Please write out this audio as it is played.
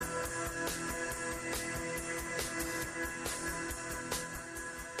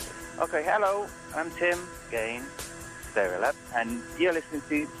Okay, hello, I'm Tim Gain, Stereo Lab, and you're listening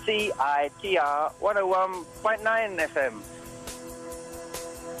to CITR 101.9 FM.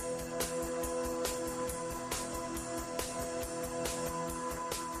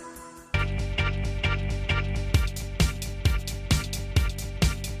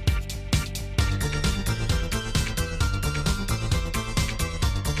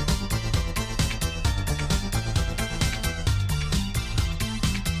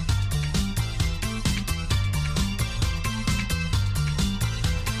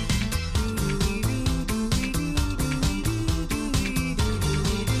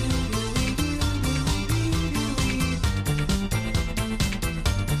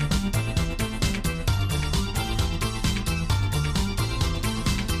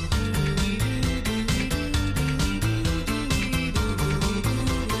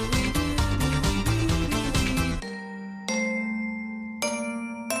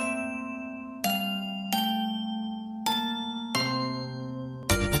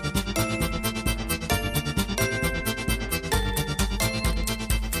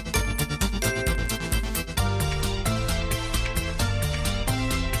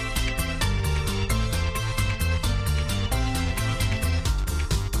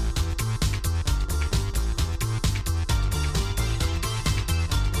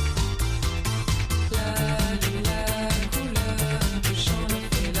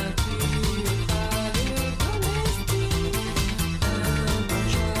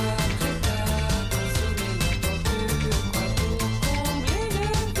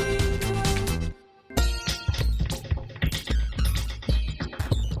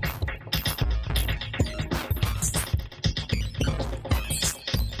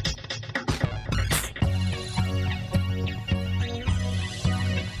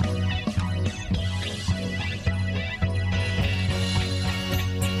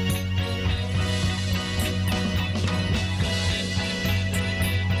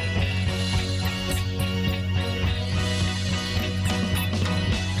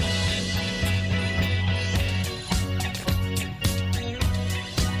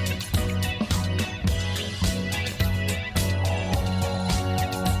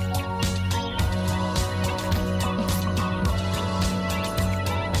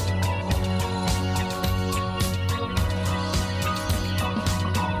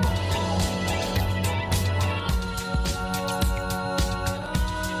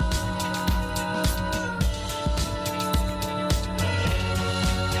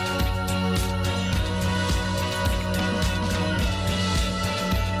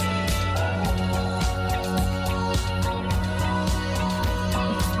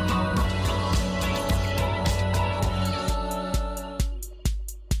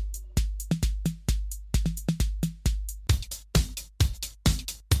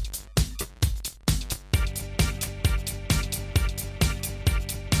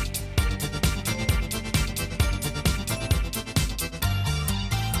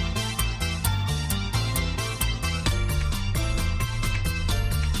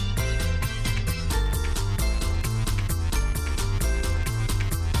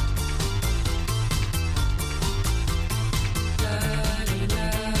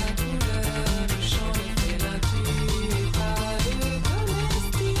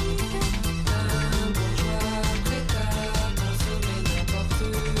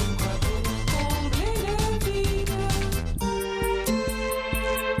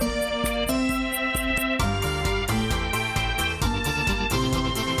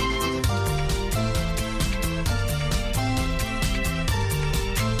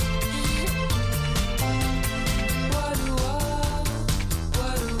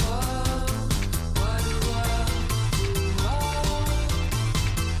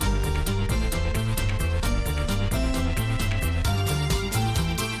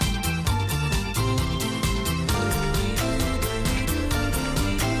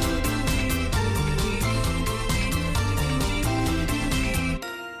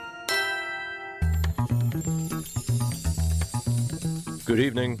 Good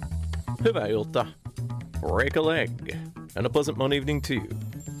evening, hyvää ilta, break a leg, and a pleasant Monday evening to you,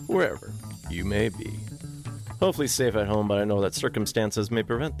 wherever you may be. Hopefully safe at home, but I know that circumstances may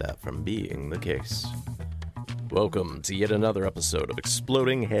prevent that from being the case. Welcome to yet another episode of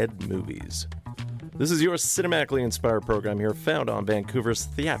Exploding Head Movies. This is your cinematically inspired program here, found on Vancouver's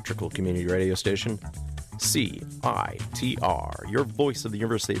theatrical community radio station, CITR, your voice of the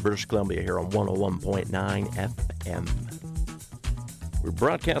University of British Columbia here on 101.9 FM. We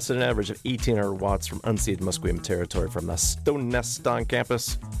broadcast at an average of 1,800 watts from unceded Musqueam territory from the Stone Nest on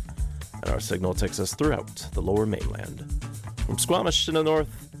campus, and our signal takes us throughout the lower mainland. From Squamish to the north,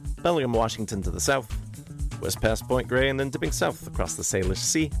 Bellingham, Washington to the south, west past Point Grey, and then dipping south across the Salish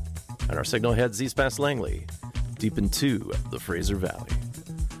Sea, and our signal heads east past Langley, deep into the Fraser Valley.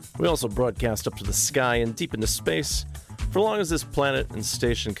 We also broadcast up to the sky and deep into space, for long as this planet and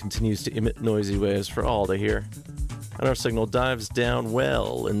station continues to emit noisy waves for all to hear. And our signal dives down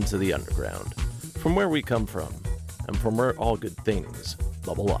well into the underground, from where we come from, and from where all good things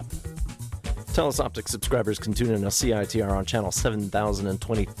bubble up. Telesoptic subscribers can tune in to CITR on channel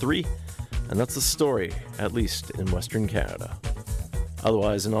 7023, and that's the story, at least in Western Canada.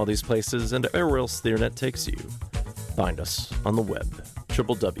 Otherwise, in all these places and everywhere else the internet takes you, find us on the web,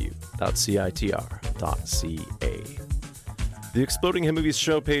 www.citr.ca. The Exploding Hit Movies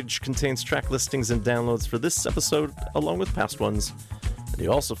show page contains track listings and downloads for this episode, along with past ones, and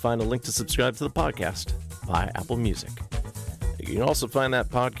you also find a link to subscribe to the podcast via Apple Music. You can also find that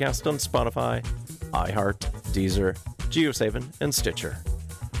podcast on Spotify, iHeart, Deezer, GeoSaven, and Stitcher.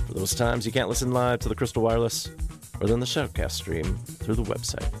 For those times you can't listen live to the Crystal Wireless, or then the Shoutcast stream through the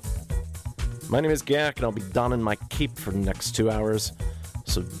website. My name is Gak, and I'll be donning my cape for the next 2 hours,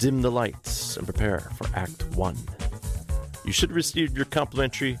 so dim the lights and prepare for Act 1. You should receive your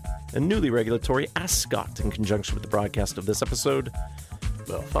complimentary and newly regulatory ascot in conjunction with the broadcast of this episode.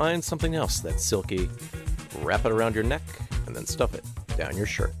 Well, find something else that's silky, wrap it around your neck, and then stuff it down your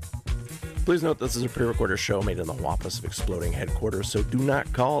shirt. Please note this is a pre-recorded show made in the Wampus of Exploding headquarters, so do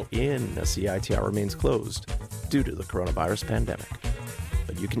not call in as CITR remains closed due to the coronavirus pandemic.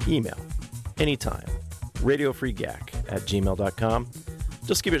 But you can email anytime, radiofreegak@gmail.com.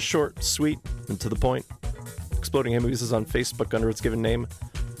 Just keep it short, sweet, and to the point. Exploding Hit Movies is on Facebook under its given name,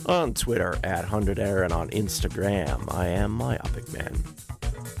 on Twitter @100air, and on Instagram, I am Myopic Man.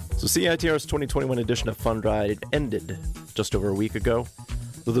 So CITR's 2021 edition of Fun Drive ended just over a week ago,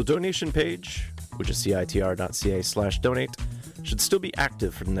 though the donation page, which is citr.ca/donate, should still be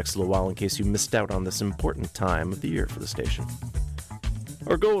active for the next little while in case you missed out on this important time of the year for the station.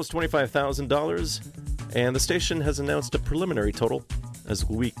 Our goal was $25,000, and the station has announced a preliminary total as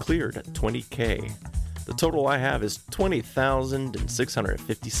we cleared at $20K. The total I have is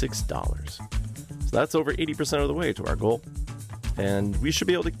 $20,656. So that's over 80% of the way to our goal. And we should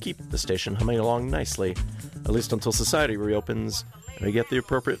be able to keep the station humming along nicely, at least until society reopens and we get the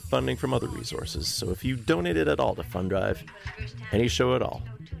appropriate funding from other resources. So if you donated at all to Fund Drive, any show at all,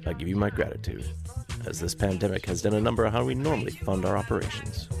 I give you my gratitude, as this pandemic has done a number on how we normally fund our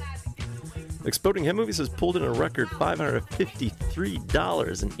operations. Exploding Hit Movies has pulled in a record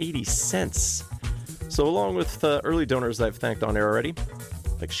 $553.80. So along with early donors I've thanked on air already,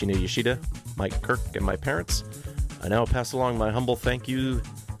 like Sheena Yoshida, Mike Kirk, and my parents, I now pass along my humble thank you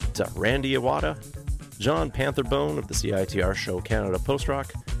to Randy Iwata, John Pantherbone of the CITR show Canada Post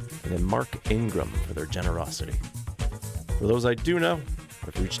Rock, and then Mark Ingram for their generosity. For those I do know,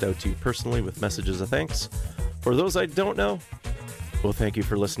 I've reached out to you personally with messages of thanks. For those I don't know, well, thank you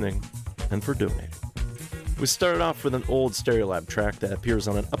for listening and for donating. We started off with an old Stereolab track that appears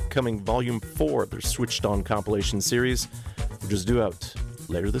on an upcoming Volume 4 of their Switched On compilation series, which is due out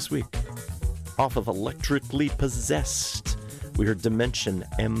later this week. Off of Electrically Possessed, we heard Dimension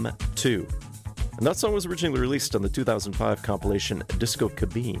M2. And that song was originally released on the 2005 compilation Disco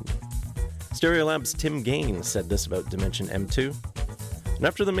Cabine. Stereolab's Tim Gaines said this about Dimension M2. And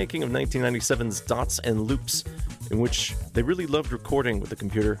after the making of 1997's Dots and Loops, in which they really loved recording with the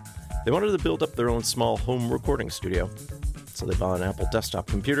computer, they wanted to build up their own small home recording studio. So they bought an Apple desktop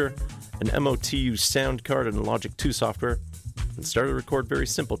computer, an MOTU sound card, and Logic 2 software, and started to record very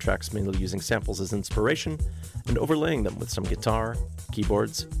simple tracks, mainly using samples as inspiration and overlaying them with some guitar,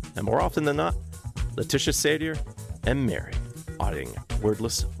 keyboards, and more often than not, Letitia Sadier and Mary adding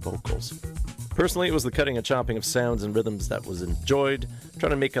wordless vocals. Personally, it was the cutting and chopping of sounds and rhythms that was enjoyed,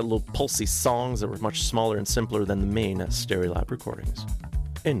 trying to make a little pulsy songs that were much smaller and simpler than the main Stereolab recordings.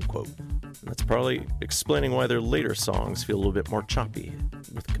 End quote. And that's probably explaining why their later songs feel a little bit more choppy,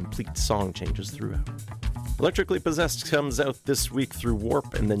 with complete song changes throughout. Electrically Possessed comes out this week through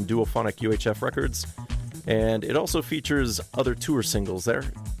Warp and then Duophonic UHF Records, and it also features other tour singles there,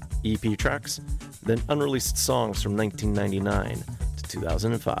 EP tracks, then unreleased songs from 1999 to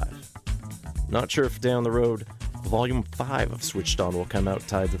 2005. Not sure if down the road, Volume 5 of Switched On will come out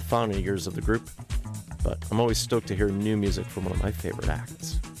tied to the founding years of the group, but I'm always stoked to hear new music from one of my favorite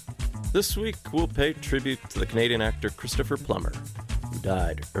acts. This week, we'll pay tribute to the Canadian actor Christopher Plummer, who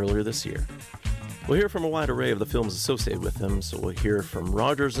died earlier this year. We'll hear from a wide array of the films associated with him, so we'll hear from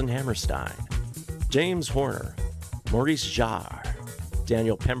Rodgers and Hammerstein, James Horner, Maurice Jarre,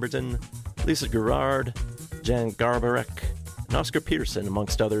 Daniel Pemberton, Lisa Gerard, Jan Garbarek, and Oscar Peterson,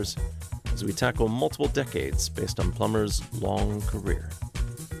 amongst others, as we tackle multiple decades based on Plummer's long career.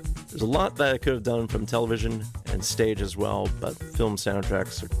 There's a lot that I could have done from television and stage as well, but film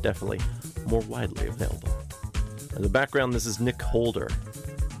soundtracks are definitely more widely available. In the background, this is Nick Holder.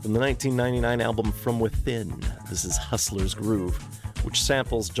 From the 1999 album From Within, this is Hustler's Groove, which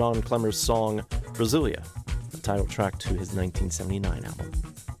samples John Clemmer's song Brasilia, the title track to his 1979 album.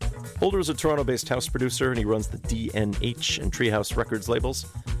 Holder is a Toronto-based house producer, and he runs the DNH and Treehouse Records labels.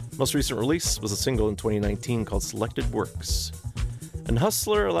 Most recent release was a single in 2019 called Selected Works. And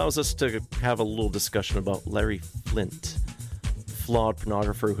Hustler allows us to have a little discussion about Larry Flint, the flawed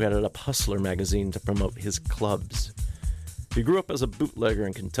pornographer who headed up Hustler magazine to promote his clubs. He grew up as a bootlegger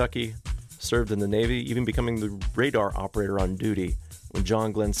in Kentucky, served in the Navy, even becoming the radar operator on duty when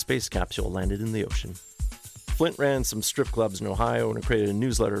John Glenn's space capsule landed in the ocean. Flint ran some strip clubs in Ohio and created a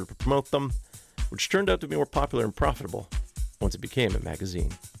newsletter to promote them, which turned out to be more popular and profitable once it became a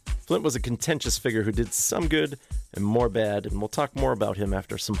magazine. Flint was a contentious figure who did some good and more bad, and we'll talk more about him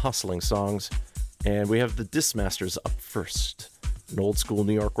after some hustling songs. And we have the Dismasters up first, an old-school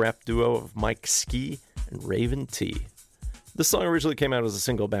New York rap duo of Mike Ski and Raven T. This song originally came out as a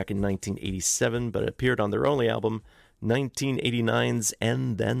single back in 1987, but it appeared on their only album, 1989's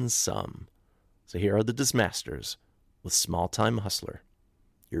And Then Some. So here are the Dismasters with Small Time Hustler.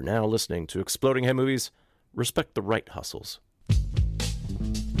 You're now listening to Exploding Head Movies. Respect the right hustles.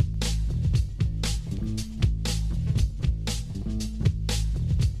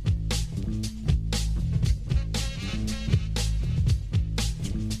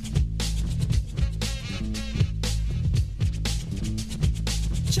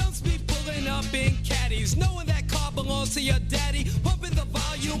 In caddies, knowing that car belongs to your daddy, pumping the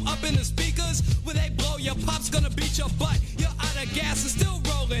volume up in the speakers. When they blow, your pop's gonna beat your butt. You're out of gas and still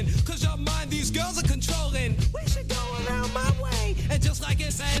rolling, cause your mind these girls are controlling. We should go around my way. And just like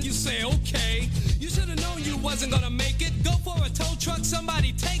it's and you say, okay. You should have known you wasn't gonna make it. Go for a tow truck,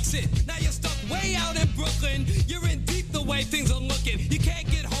 somebody takes it. Now you're stuck way out in Brooklyn. You're in deep the way things are looking. You can't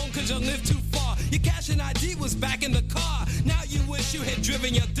get home cause you live too far. Your cash and ID was back in the car. Now you wish you had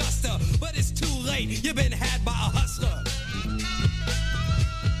driven your Duster, but it's too late. You've been had by a hustler.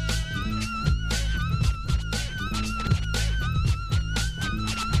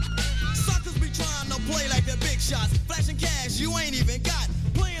 Suckers be trying to play like they're big shots, flashing cash you ain't even got,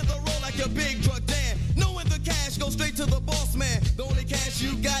 playing the role like your big drug dan, knowing the cash goes straight to the boss man. The only cash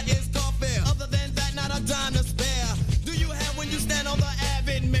you got is car fare. Other than that, not a dime to spare. Do you have when you stand on the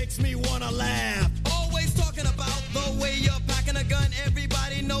Ave? It makes me wanna laugh. Always talking about the way you're packing a gun.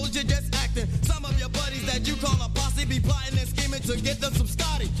 Everybody knows you're just acting. Some of your buddies that you call a posse be plotting and scheming to get them some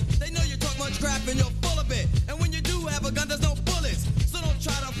Scotty. They know you talk much crap and you're full of it. And when you do have a gun, there's no bullets. So don't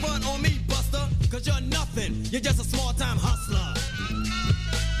try to front on me, buster, cause you're nothing. You're just a small-time hustler.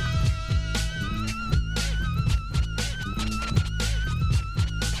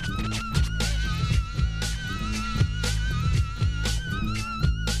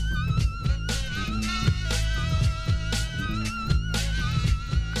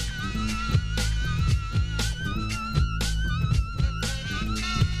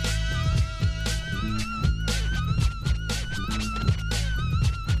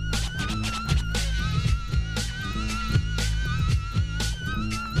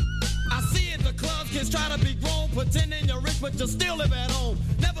 Pretending you're rich, but you still live at home.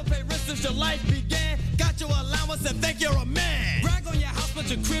 Never pay rent since your life began. Got your allowance and think you're a man. Brag on your house, but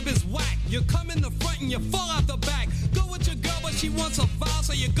your crib is whack. You come in the front and you fall out the back. Go with your girl, but she wants a file,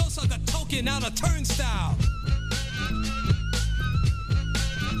 so you go suck a token out a turnstile.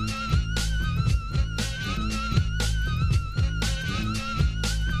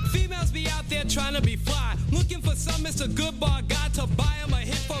 Females be out there trying to be fly, looking for some Mr. Goodbar guy to buy them a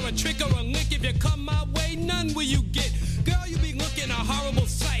hit for a trick or a lick. If you come my way, none will you get. Girl, you be looking a horrible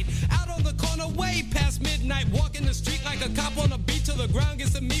sight. Out on the corner way past midnight, walking the street like a cop on a beat till the ground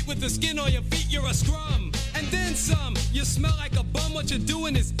gets to meet with the skin on your feet. You're a scrum. And then some. You smell like a bum, what you're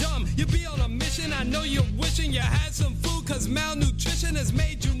doing is dumb. You be on a mission, I know you're wishing you had some food, cause malnutrition has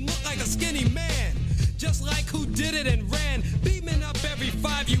made you look like a skinny man. Just like who did it and ran, beaming up every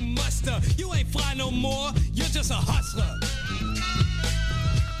 5 you muster. You ain't fly no more, you're just a hustler.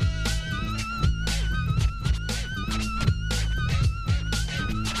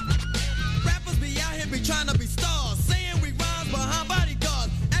 Rappers be out here be trying to be stars, saying we rhymes behind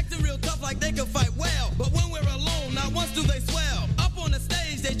bodyguards, acting real tough like they can fight well. But when we're alone, not once do they swell. Up on the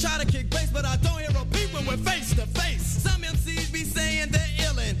stage, they try to kick bass, but I don't hear a beat when we're face to face. Some MCs be saying they're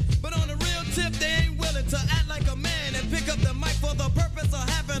illin', but on the real tip, they ain't willing to act like a man and pick up the mic for the purpose of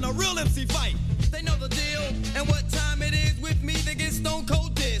having a real MC fight. They know the deal, and what time it is. With me, they get stone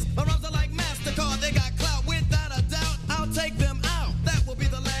cold diss. My rhymes are like MasterCard, they got clout without a doubt. I'll take them out. That will be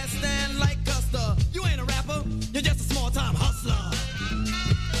the last stand.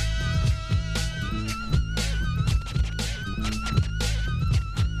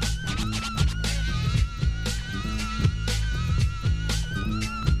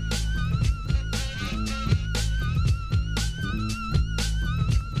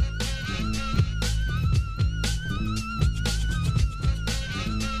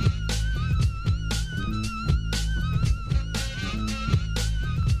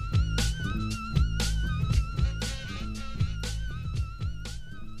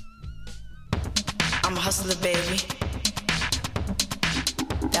 hustler, baby.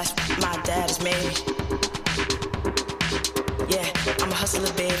 That's what my dad has made me. Yeah, I'm a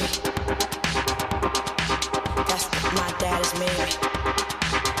hustler, baby. That's what my dad has made me.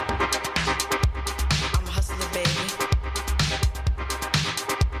 I'm a hustler, baby.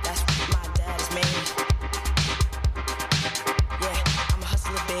 That's what my dad has made me. Yeah, I'm a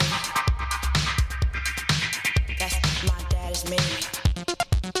hustler, baby. That's what my dad has made me.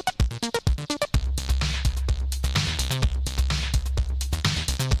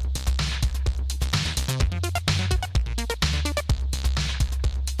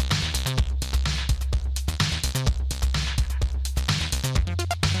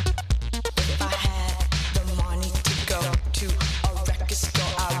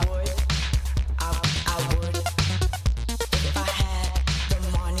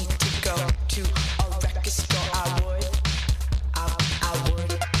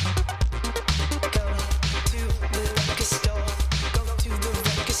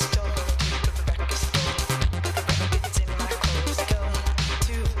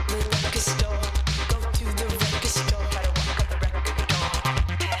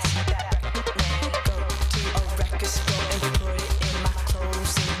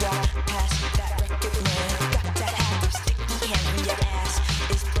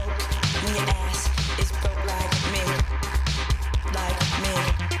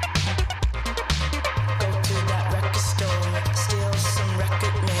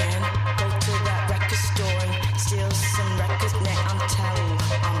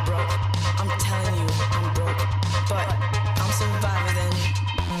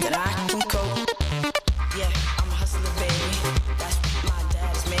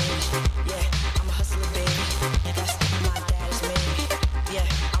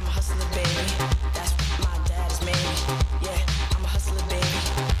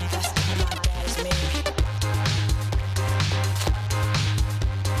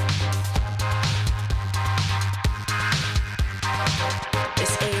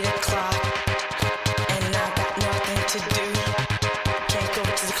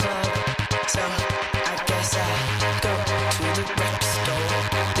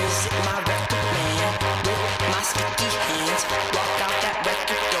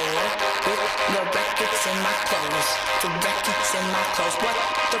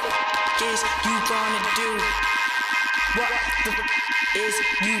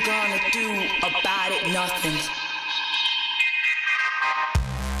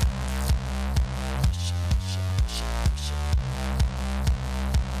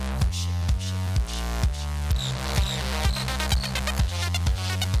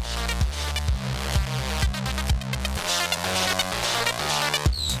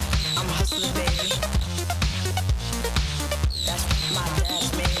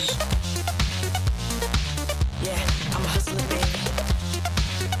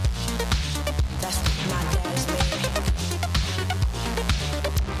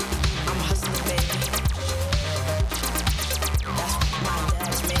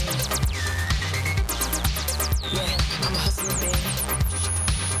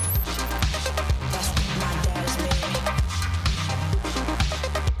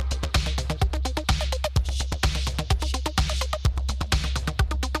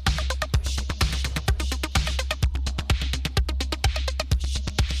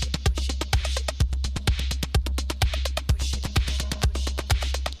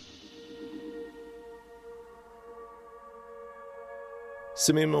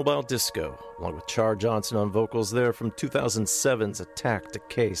 Simian Mobile Disco, along with Char Johnson on vocals there from 2007's Attack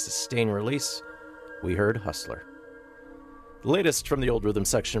Decay Sustain release, we heard Hustler. The latest from the old rhythm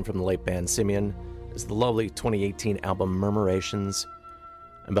section from the late band Simian is the lovely 2018 album Murmurations.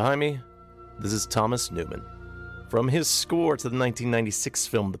 And behind me, this is Thomas Newman. From his score to the 1996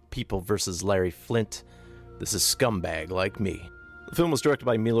 film The People vs. Larry Flynt, this is Scumbag Like Me. The film was directed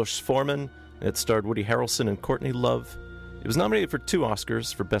by Milos Forman, and it starred Woody Harrelson and Courtney Love. It was nominated for 2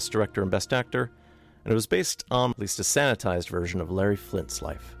 Oscars for Best Director and Best Actor, and it was based on at least a sanitized version of Larry Flynt's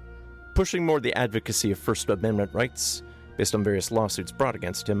life, pushing more the advocacy of First Amendment rights based on various lawsuits brought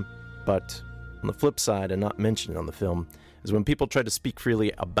against him. But on the flip side, and not mentioned on the film, is when people tried to speak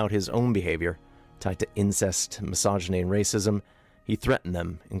freely about his own behavior, tied to incest, misogyny, and racism, he threatened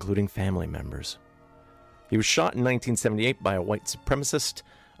them, including family members. He was shot in 1978 by a white supremacist,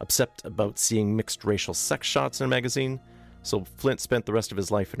 upset about seeing mixed racial sex shots in a magazine, so Flynt spent the rest of his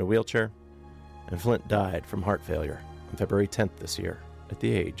life in a wheelchair, and Flynt died from heart failure on February 10th this year, at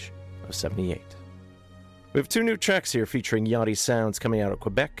the age of 78. We have 2 new tracks here featuring yachty sounds coming out of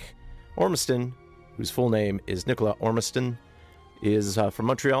Quebec. Ormiston, whose full name is Nicolas Ormiston, is from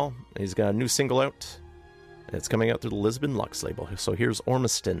Montreal. He's got a new single out, It's coming out through the Lisbon Lux label. So here's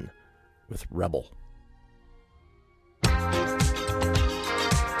Ormiston with Rebel.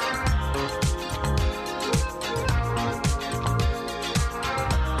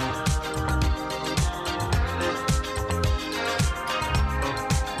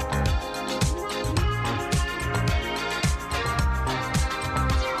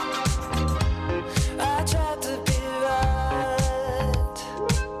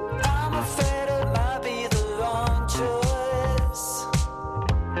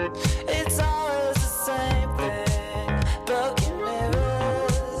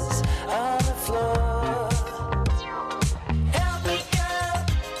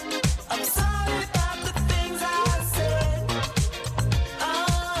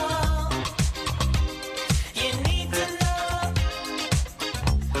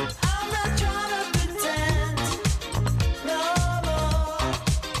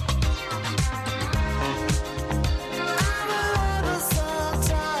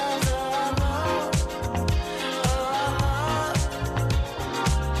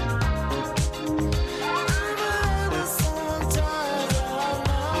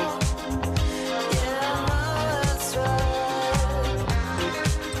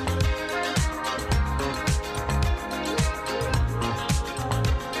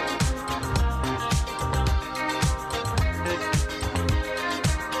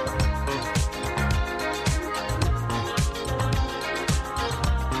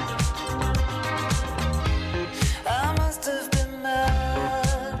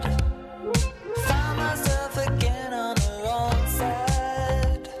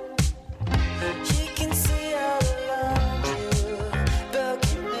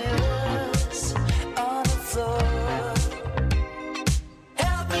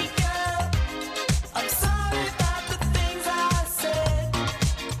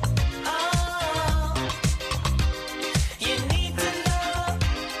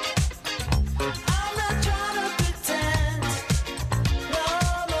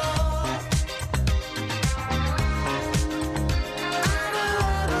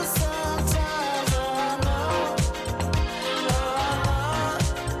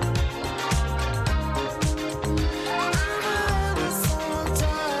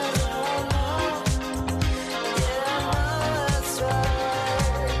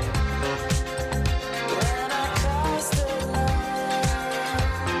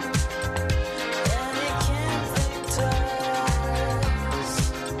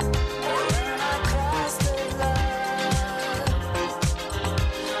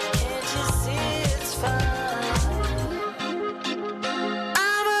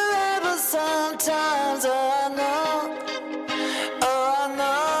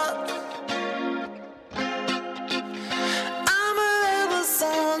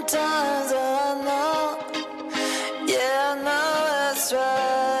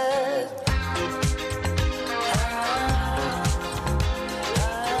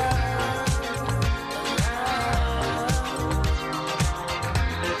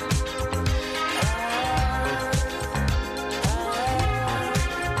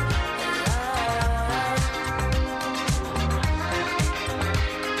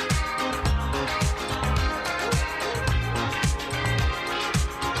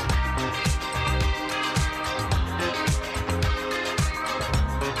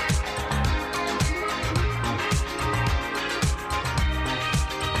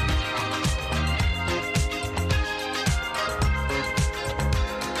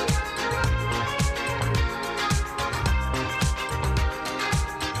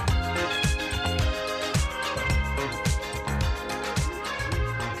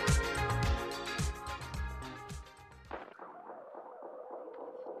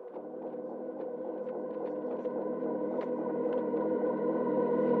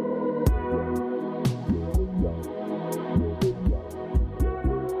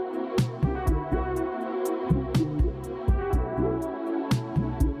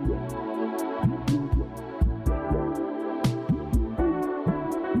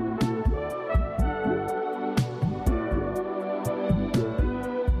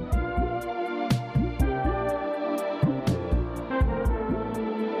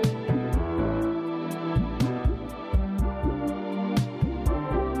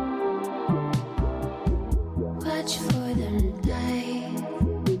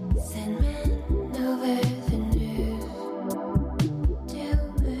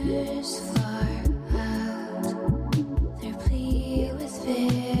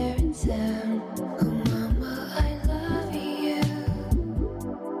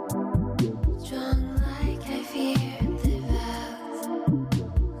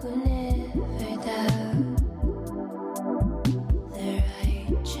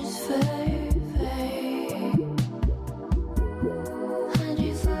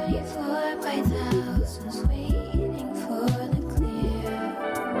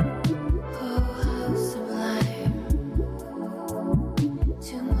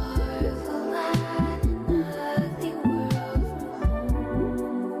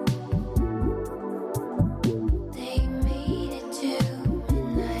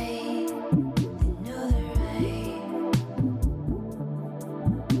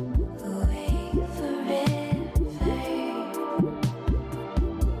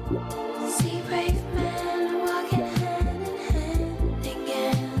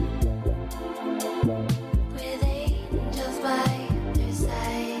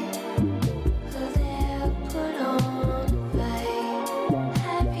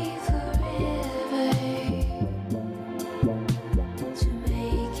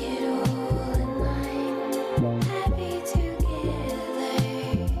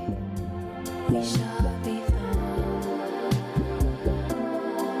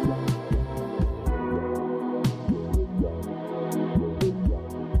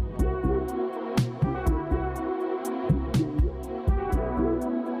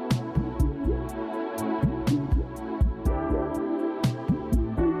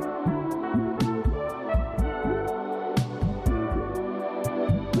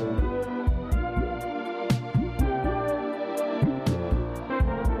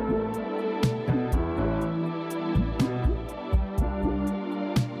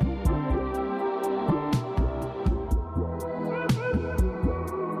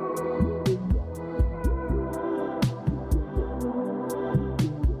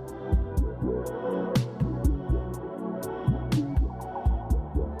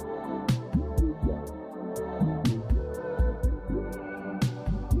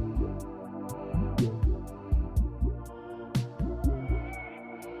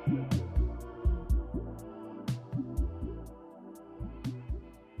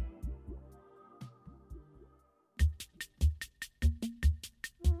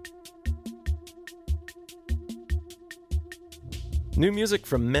 New music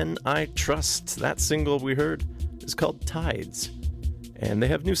from Men I Trust. That single we heard is called Tides. And they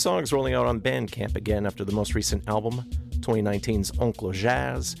have new songs rolling out on Bandcamp again after the most recent album, 2019's Oncle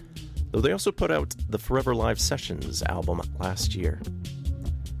Jazz, though they also put out the Forever Live Sessions album last year.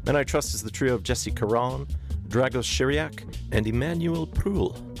 Men I Trust is the trio of Jesse Caron, Dragos Shiriak, and Emmanuel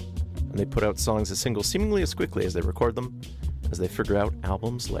Proul. And they put out songs as singles seemingly as quickly as they record them, as they figure out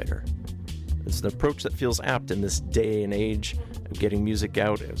albums later. It's an approach that feels apt in this day and age of getting music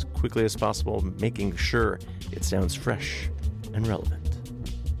out as quickly as possible, making sure it sounds fresh and relevant.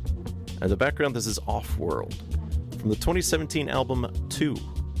 And in the background, this is Off-World, from the 2017 album 2.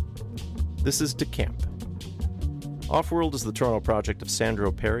 This is Decamp. Off-World is the Toronto project of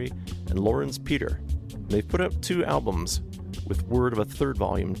Sandro Perry and Lawrence Peter. And they've put out 2 albums with word of a 3rd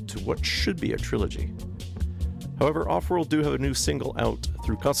volume to what should be a trilogy. However, Off-World do have a new single out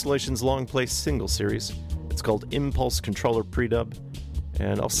through Constellation's long play single series. It's called Impulse Controller Predub,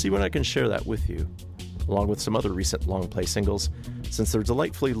 and I'll see when I can share that with you, along with some other recent long play singles, since they're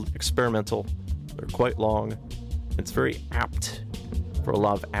delightfully experimental, they're quite long, and it's very apt for a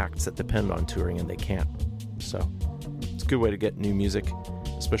lot of acts that depend on touring and they can't. So, it's a good way to get new music,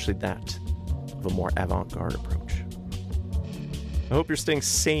 especially that of a more avant-garde approach. I hope you're staying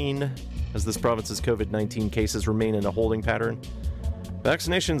sane as this province's COVID-19 cases remain in a holding pattern.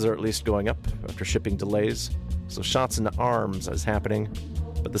 Vaccinations are at least going up after shipping delays, so shots in the arms is happening.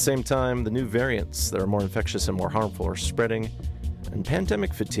 But at the same time, the new variants that are more infectious and more harmful are spreading, and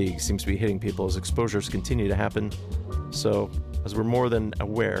pandemic fatigue seems to be hitting people as exposures continue to happen. So, as we're more than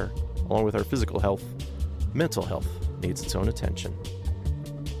aware, along with our physical health, mental health needs its own attention.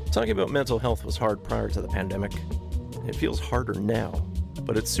 Talking about mental health was hard prior to the pandemic. It feels harder now,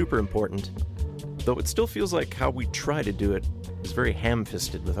 but it's super important, though it still feels like how we try to do it is very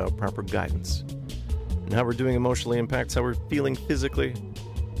ham-fisted without proper guidance. And how we're doing emotionally impacts how we're feeling physically.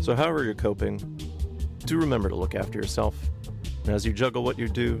 So however you're coping, do remember to look after yourself. And as you juggle what you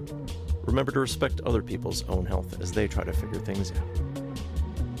do, remember to respect other people's own health as they try to figure things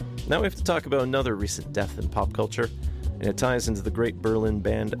out. Now we have to talk about another recent death in pop culture, and it ties into the great Berlin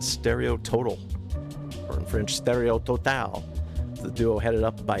band Stereo Total, or in French Stereo Total, the duo headed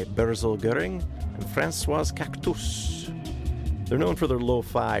up by Berzel Göring and Françoise Cactus. They're known for their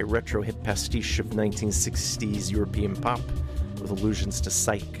lo-fi, retro-hit pastiche of 1960s European pop, with allusions to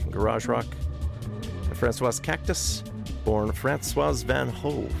psych and garage rock. And Françoise Cactus, born Françoise Van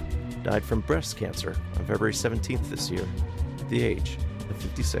Hove, died from breast cancer on February 17th this year, at the age of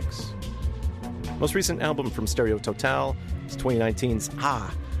 56. Most recent album from Stereo Total is 2019's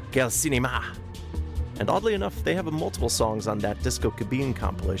Ah, Quel Cinéma. And oddly enough, they have multiple songs on that Disco Cabine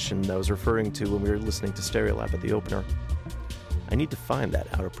compilation that I was referring to when we were listening to Stereolab at the opener. I need to find that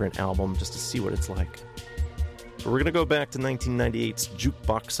out-of-print album just to see what it's like. But we're going to go back to 1998's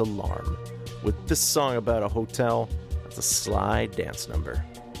Jukebox Alarm with this song about a hotel that's a sly dance number.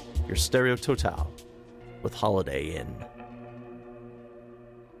 Your Stereo Total with Holiday Inn.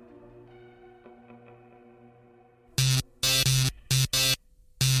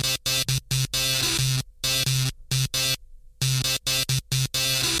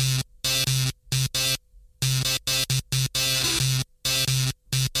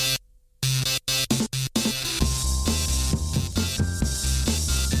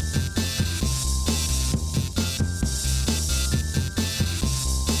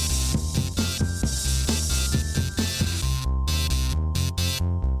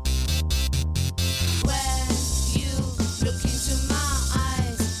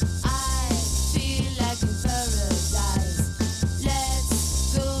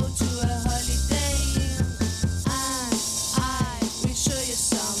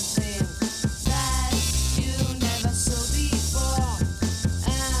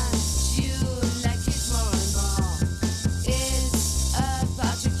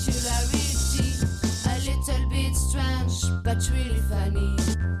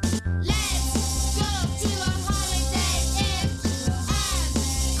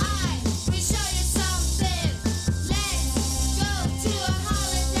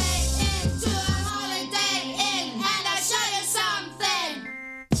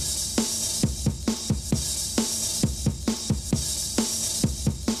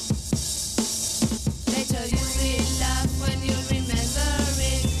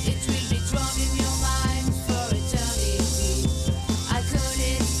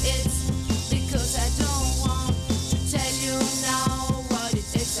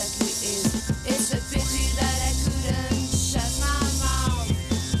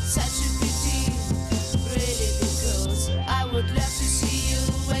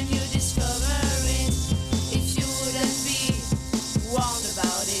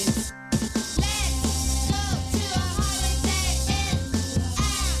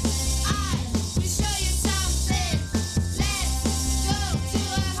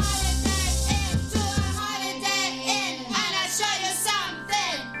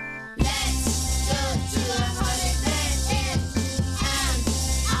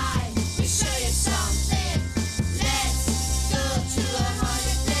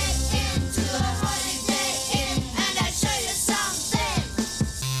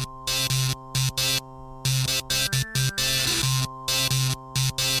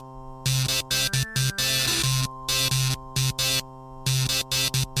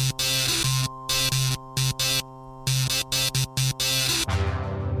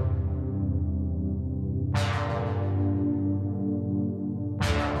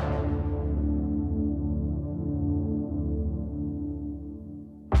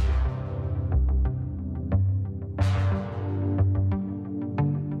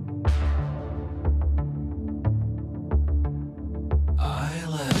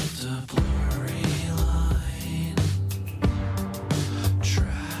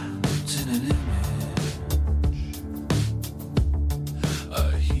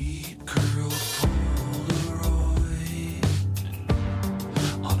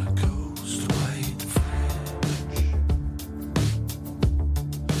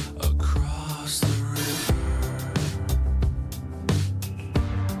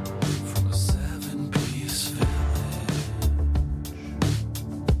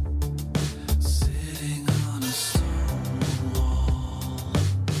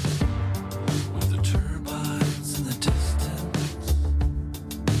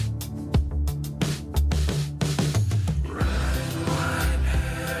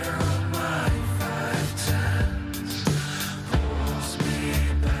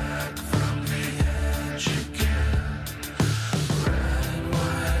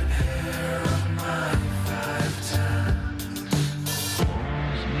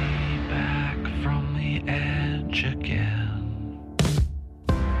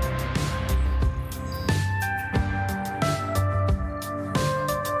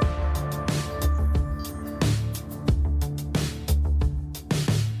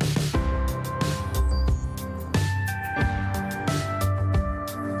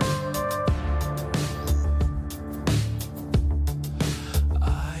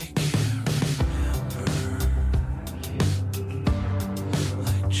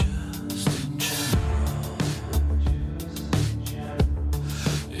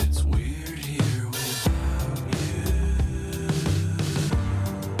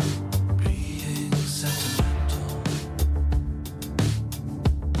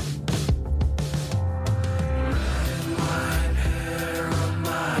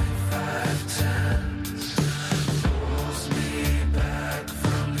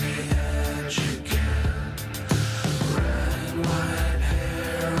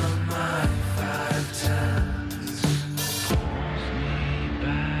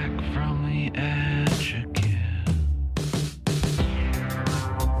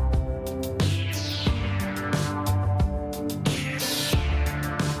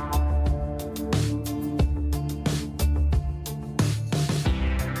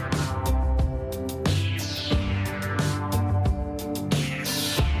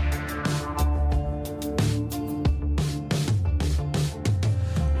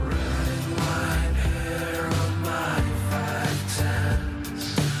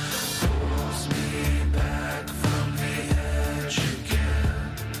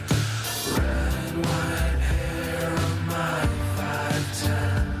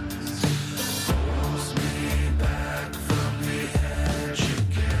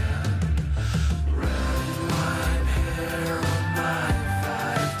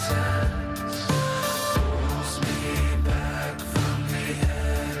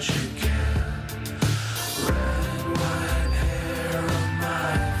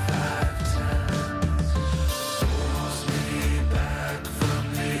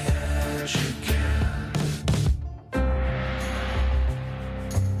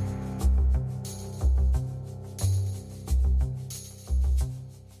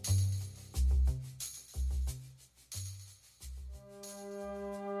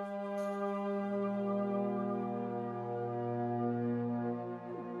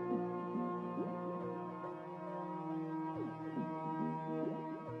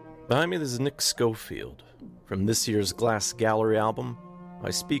 Behind me, this is Nick Schofield from this year's Glass Gallery album, I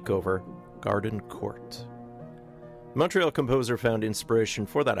Speak Over Garden Court. The Montreal composer found inspiration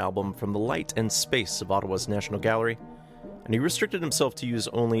for that album from the light and space of Ottawa's National Gallery, and he restricted himself to use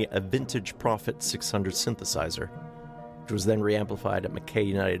only a vintage Prophet 600 synthesizer, which was then reamplified at McKay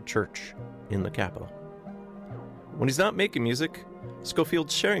United Church in the capital. When he's not making music,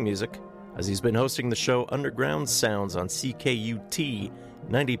 Schofield's sharing music, as he's been hosting the show Underground Sounds on CKUT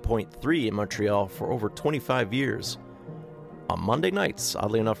 90.3 in Montreal for over 25 years. On Monday nights,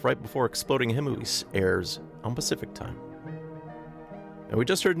 oddly enough, right before Exploding Himuis airs on Pacific Time. And we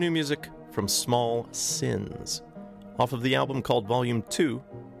just heard new music from Small Sins, off of the album called Volume 2,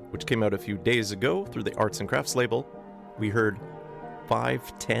 which came out a few days ago through the Arts and Crafts label. We heard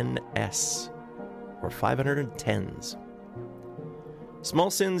 510S, or 510s.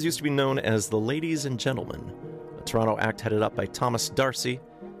 Small Sins used to be known as the Ladies and Gentlemen, a Toronto act headed up by Thomas Darcy,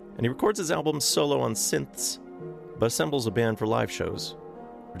 and he records his albums solo on synths, but assembles a band for live shows,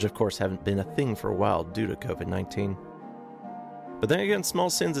 which of course haven't been a thing for a while due to COVID-19. But then again, Small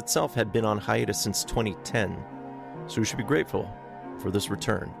Sins itself had been on hiatus since 2010, so we should be grateful for this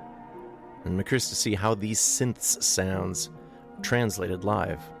return. And I'm curious to see how these synths sounds translated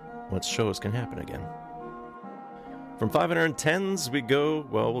live once shows can happen again. From 510s we go,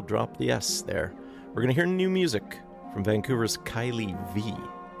 well, we'll drop the S there. We're going to hear new music from Vancouver's Kylie V.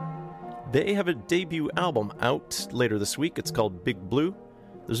 They have a debut album out later this week. It's called Big Blue.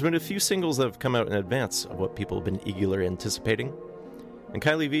 There's been a few singles that have come out in advance of what people have been eagerly anticipating. And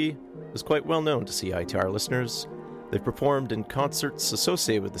Kylie V is quite well known to CITR listeners. They've performed in concerts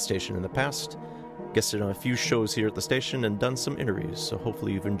associated with the station in the past, guested on a few shows here at the station, and done some interviews, so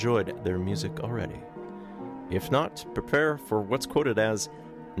hopefully you've enjoyed their music already. If not, prepare for what's quoted as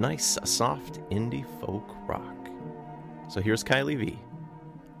nice, soft indie folk rock. So here's Kylie V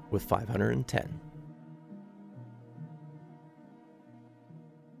with 510.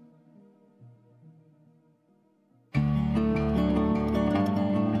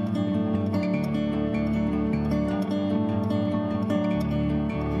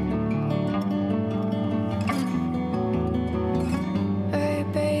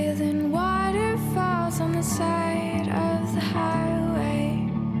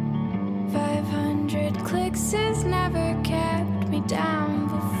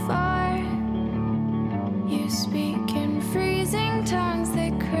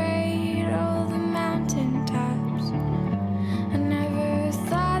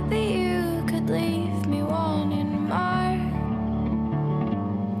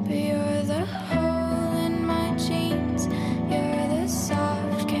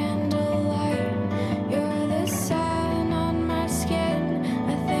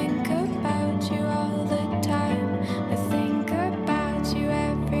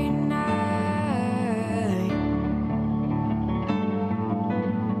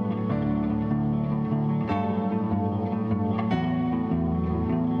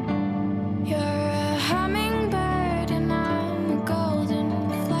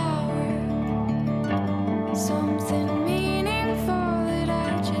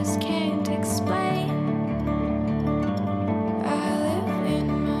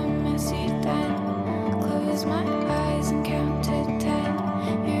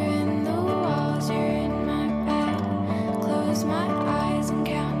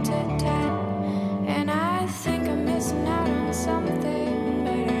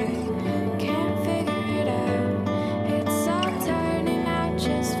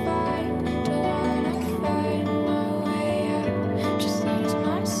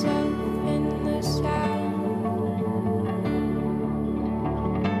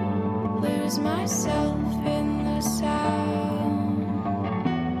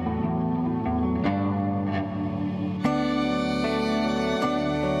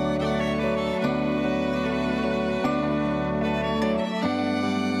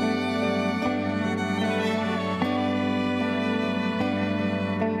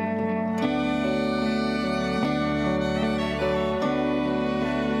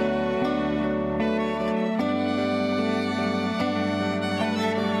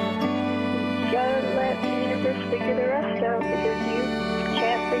 Figure the rest out because you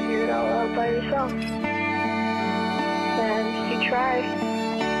can't figure it all out by yourself. And if you try,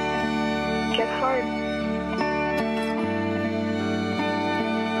 it gets hard.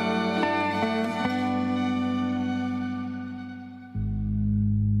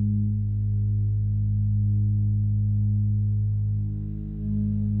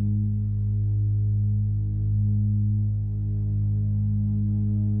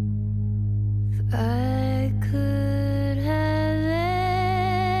 I could have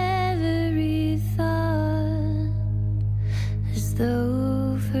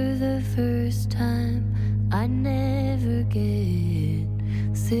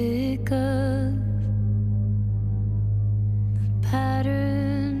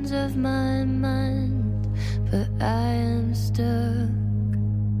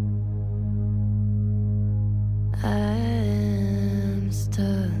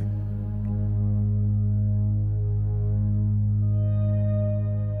stuck.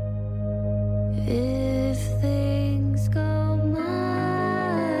 If things go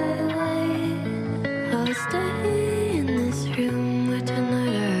my way, I'll stay in this room with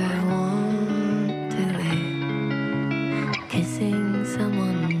tonight I want to wait. Kissing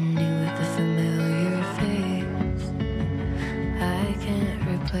someone new with a familiar face I can't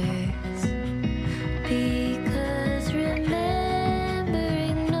replace. Because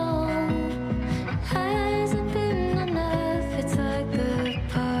remembering no hasn't been enough. It's like a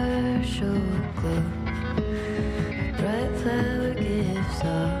partial glow. A bright flower gives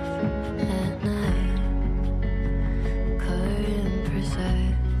off at night, color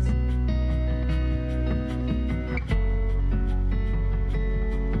imprecise.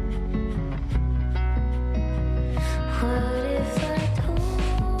 What if I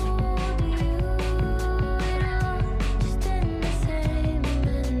told you it all just end the same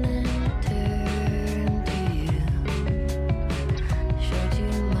and then turn to you? Showed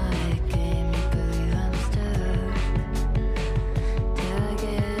you my game, you believe I'm stuck. Till I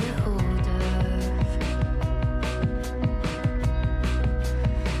get a hold of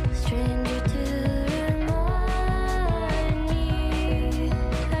stranger to remind me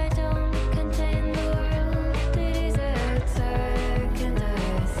I don't contain the world. It is outside, can't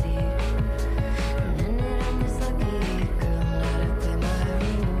I see? And then it I'm this lucky girl, not to play my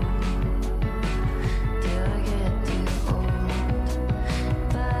role. Till I get too old.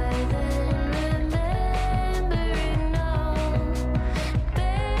 By then remembering no better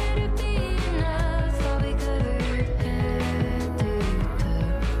be enough. I'll be covered head to toe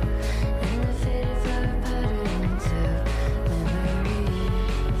in the faded flower patterns of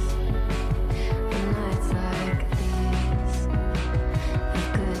memories. On nights like these, if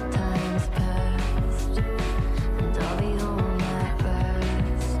good times past, and I'll be home at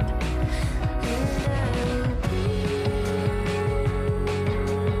last, and I'll be myself a fucking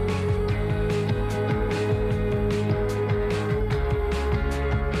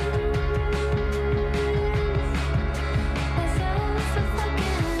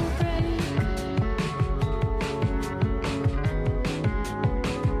break.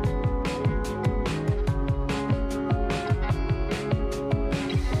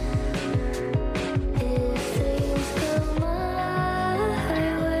 If things go my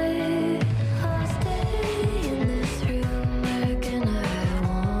way, I'll stay in this room. Where can I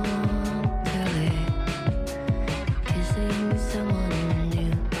want to lay? Kissing someone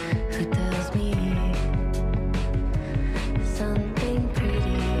new who tells me something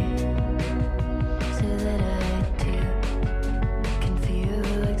pretty, so that I too can feel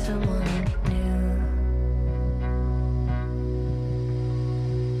like someone new.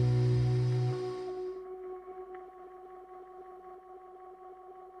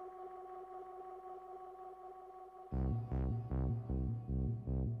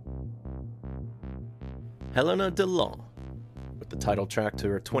 Helena DeLong, with the title track to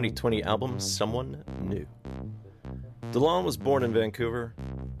her 2020 album, Someone New. DeLong was born in Vancouver,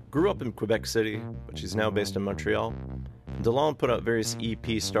 grew up in Quebec City, but she's now based in Montreal. DeLong put out various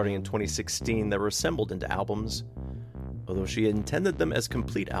EPs starting in 2016 that were assembled into albums, although she intended them as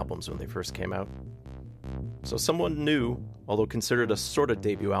complete albums when they first came out. So Someone New, although considered a sort of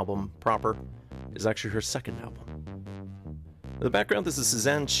debut album proper, is actually her second album. In the background, this is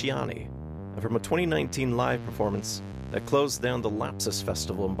Suzanne Ciani, from a 2019 live performance that closed down the Lapsus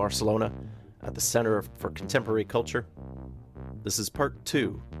Festival in Barcelona at the Center for Contemporary Culture. This is part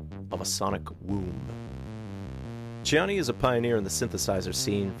 2 of A Sonic Womb. Ciani is a pioneer in the synthesizer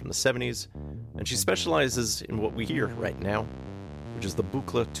scene from the 70s, and she specializes in what we hear right now, which is the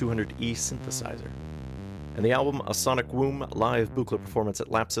Buchla 200E synthesizer. And the album A Sonic Womb live Buchla performance at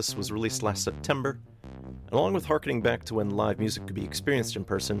Lapsus was released last September, and along with harkening back to when live music could be experienced in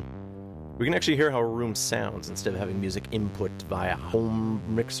person, we can actually hear how a room sounds instead of having music input via a home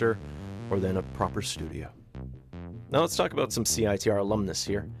mixer or then a proper studio. Now let's talk about some CITR alumnus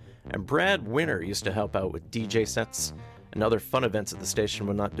here. And Brad Winter used to help out with DJ sets and other fun events at the station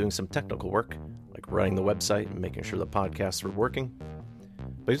when not doing some technical work, like running the website and making sure the podcasts were working.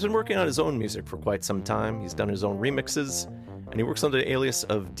 But he's been working on his own music for quite some time. He's done his own remixes, and he works under the alias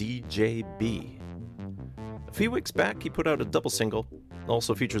of DJB. A few weeks back, he put out a double single. It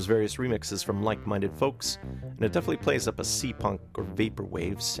also features various remixes from like-minded folks, and it definitely plays up a sea-punk or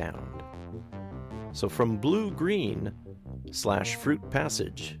vaporwave sound. So from Blue-Green / Fruit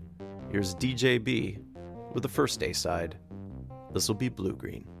Passage, here's DJB with the first A-side. This will be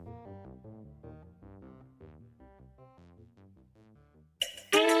Blue-Green.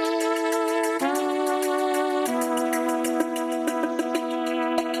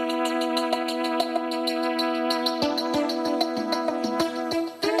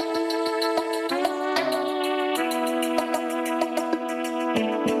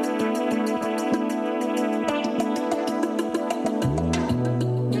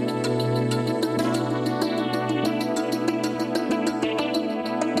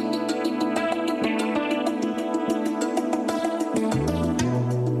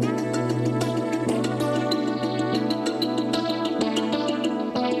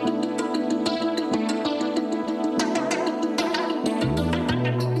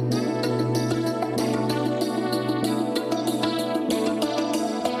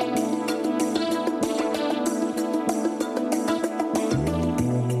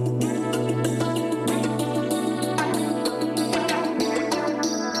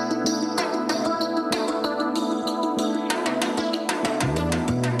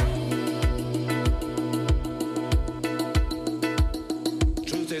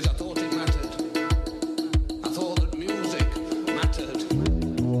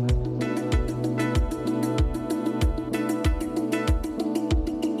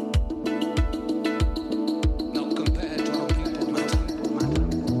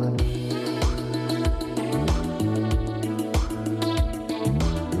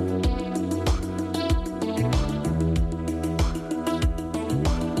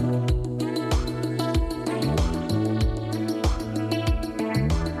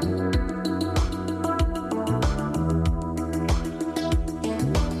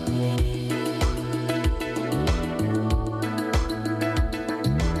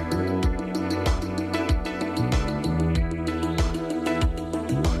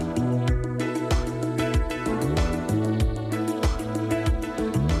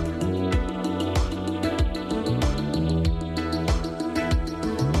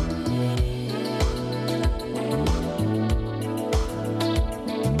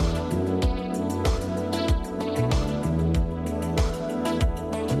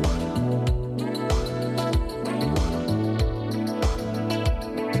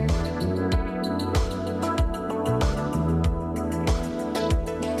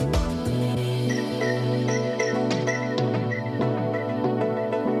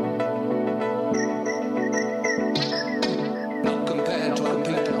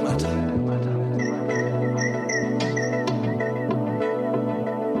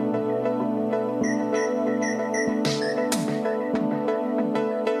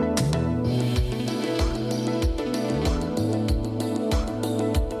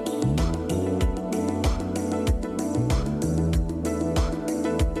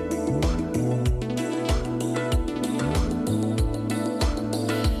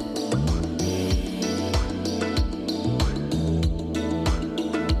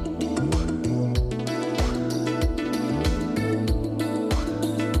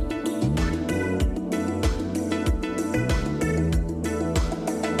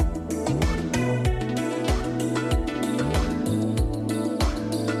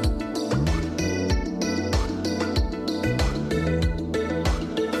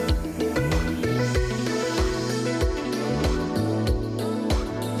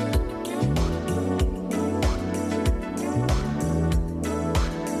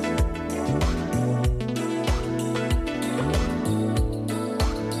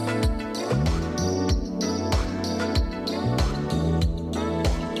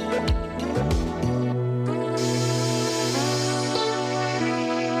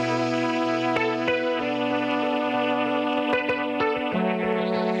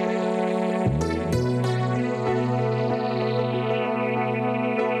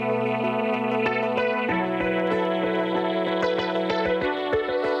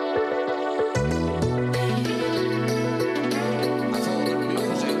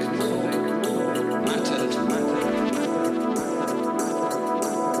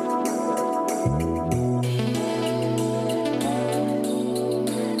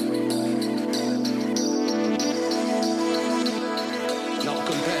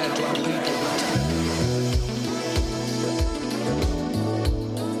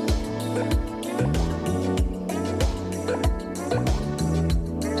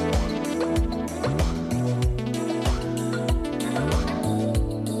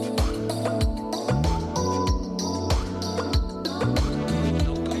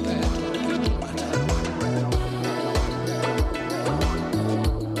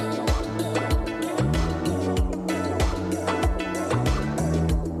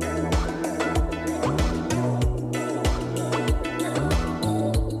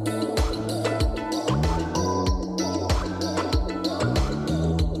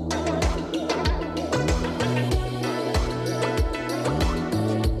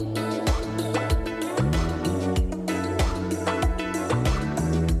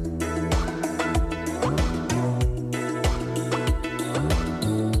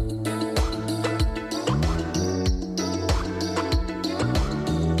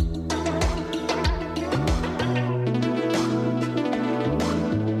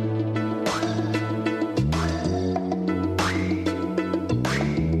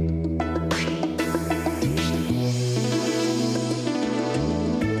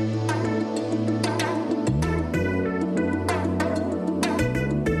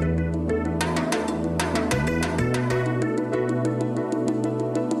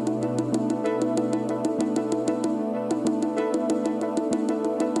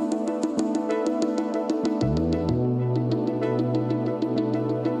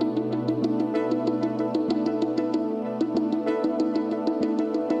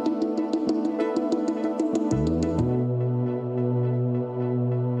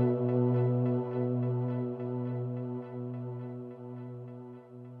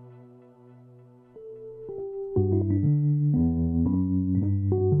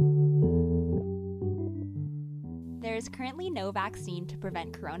 is currently no vaccine to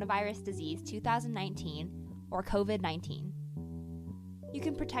prevent coronavirus disease 2019 or COVID-19. You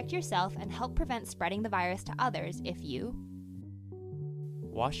can protect yourself and help prevent spreading the virus to others if you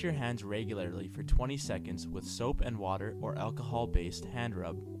wash your hands regularly for 20 seconds with soap and water or alcohol-based hand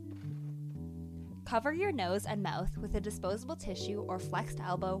rub. Cover your nose and mouth with a disposable tissue or flexed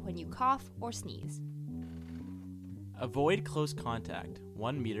elbow when you cough or sneeze. Avoid close contact,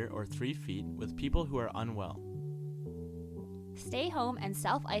 1 meter or 3 feet, with people who are unwell. Stay home and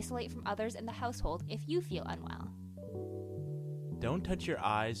self-isolate from others in the household if you feel unwell. Don't touch your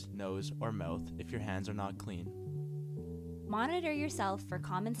eyes, nose, or mouth if your hands are not clean. Monitor yourself for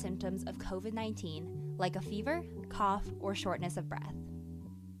common symptoms of COVID-19 like a fever, cough, or shortness of breath.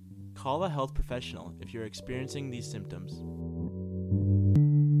 Call a health professional if you're experiencing these symptoms.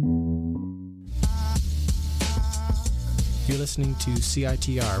 You're listening to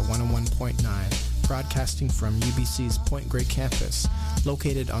CITR 101.9, broadcasting from UBC's Point Grey campus,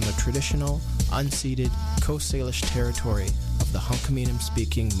 located on the traditional, unceded Coast Salish territory of the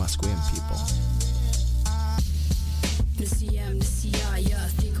Hunkaminam-speaking Musqueam people.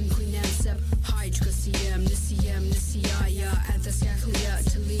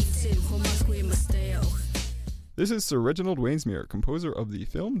 This is Sir Reginald Wainsmere, composer of the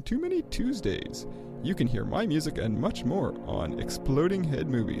film Too Many Tuesdays. You can hear my music and much more on Exploding Head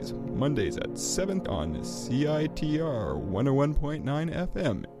Movies, Mondays at 7 on CITR 101.9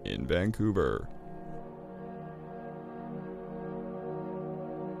 FM in Vancouver.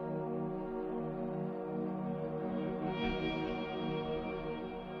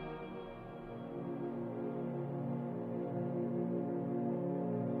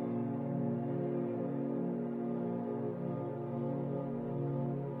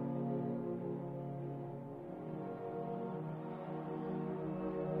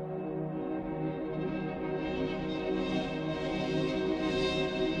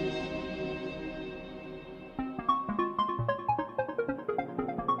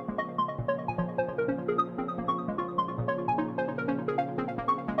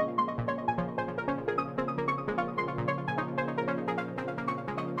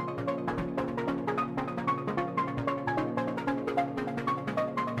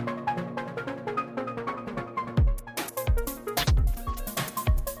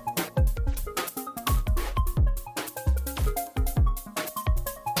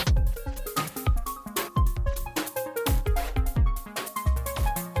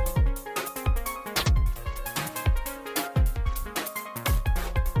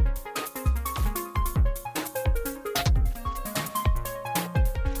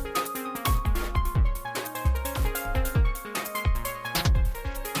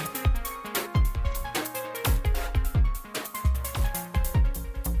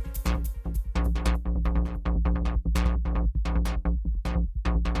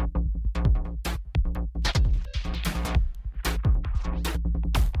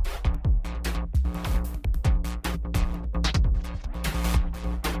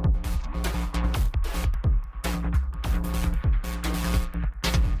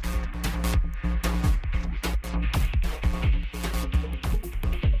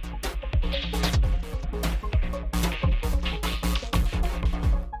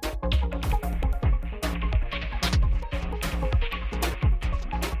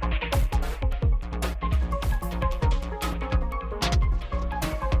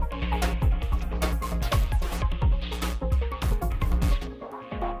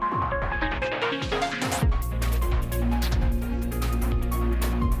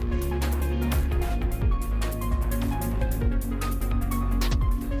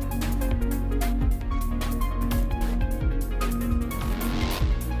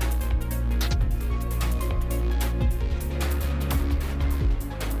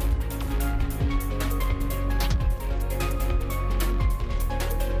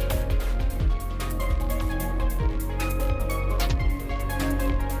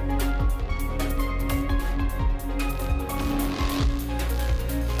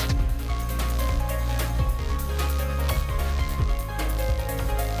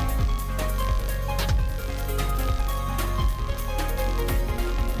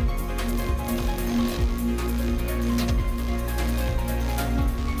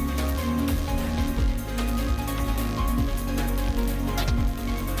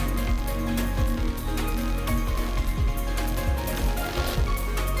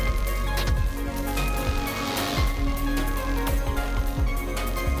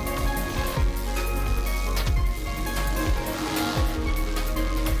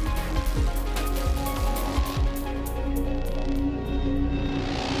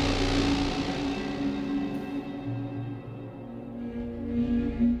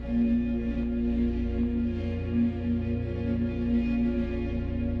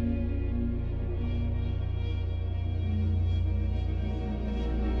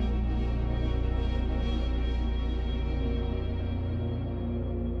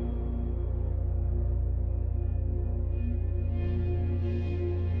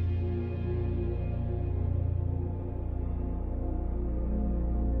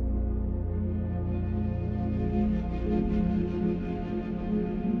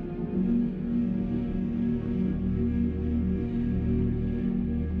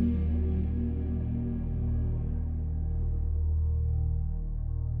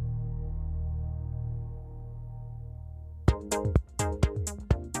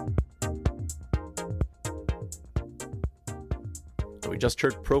 We just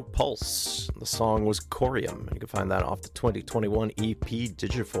heard Propulse. The song was Corium, and you can find that off the 2021 EP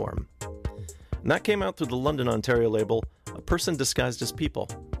Digiform. And that came out through the London, Ontario label, A Person Disguised as People.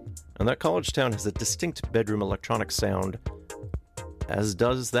 And that college town has a distinct bedroom electronic sound, as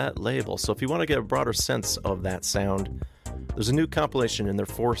does that label. So if you want to get a broader sense of that sound, there's a new compilation in their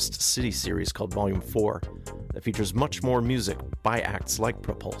Forest City series called Volume 4 that features much more music by acts like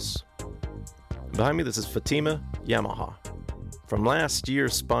Propulse. Behind me, this is Fatima Yamaha. From last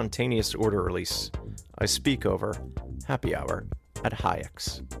year's Spontaneous Order release, I speak over Happy Hour at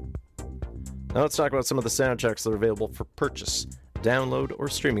Hayek's. Now let's talk about some of the soundtracks that are available for purchase, download, or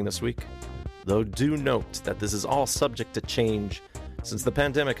streaming this week. Though do note that this is all subject to change since the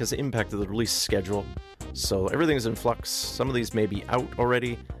pandemic has impacted the release schedule, so everything's in flux. Some of these may be out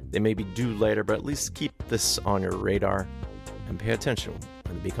already, they may be due later, but at least keep this on your radar and pay attention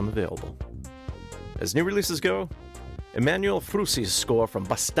when they become available. As new releases go, Emanuel Frusi's score from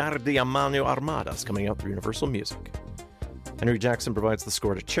Bastardi a Mano Armada is coming out through Universal Music. Henry Jackson provides the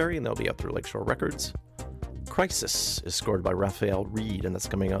score to Cherry, and they'll be out through Lakeshore Records. Crisis is scored by Raphael Reed, and that's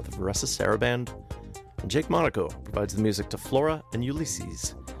coming out through Veressa Saraband. And Jake Monaco provides the music to Flora and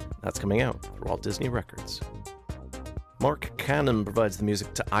Ulysses. That's coming out through Walt Disney Records. Mark Cannon provides the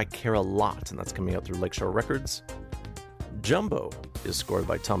music to I Care a Lot, and that's coming out through Lakeshore Records. Jumbo is scored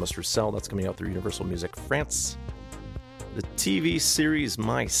by Thomas Roussel, that's coming out through Universal Music France. The TV series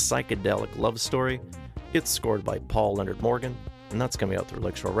My Psychedelic Love Story, it's scored by Paul Leonard Morgan, and that's coming out through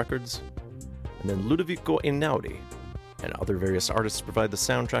Lakeshore Records. And then Ludovico Einaudi and other various artists provide the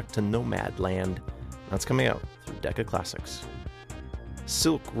soundtrack to Nomadland, that's coming out through Decca Classics.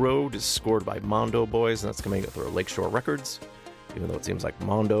 Silk Road is scored by Mondo Boys, and that's coming out through Lakeshore Records, even though it seems like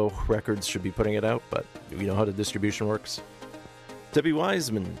Mondo Records should be putting it out, but we know how the distribution works. Debbie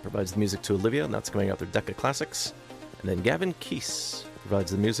Wiseman provides the music to Olivia, and that's coming out through Decca Classics. And then Gavin Keese provides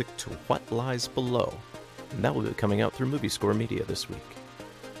the music to What Lies Below, and that will be coming out through Movie Score Media this week.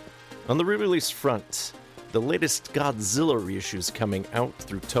 On the re-release front, the latest Godzilla reissue is coming out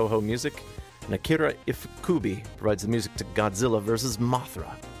through Toho Music, and Akira Ifukubi provides the music to Godzilla vs.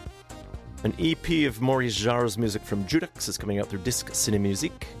 Mothra. An EP of Maurice Jarre's music from Judex is coming out through Disc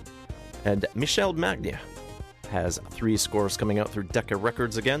Cinémusique, and Michel Magnia has 3 scores coming out through Decca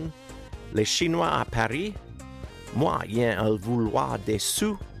Records again: Les Chinois à Paris, Moi, rien à vouloir des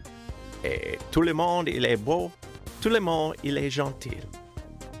sous, et tout le monde il est beau, tout le monde il est gentil.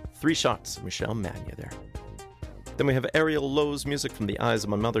 3 shots of Michel Magnia there. Then we have Ariel Lowe's music from The Eyes of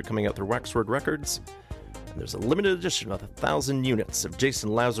My Mother coming out through Waxword Records. And there's a limited edition of 1,000 units of Jason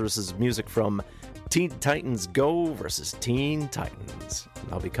Lazarus' music from Teen Titans Go vs. Teen Titans. And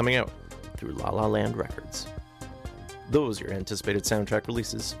that'll be coming out through La La Land Records. Those are your anticipated soundtrack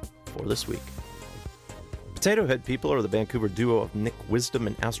releases for this week. Potato Head people are the Vancouver duo of Nick Wisdom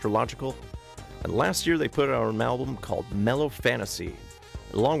and Astrological, and last year they put out an album called Mellow Fantasy.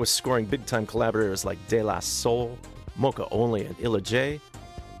 Along with scoring big-time collaborators like De La Soul, Mocha Only, and Illa J,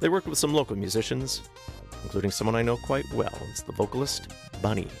 they worked with some local musicians, including someone I know quite well. It's the vocalist,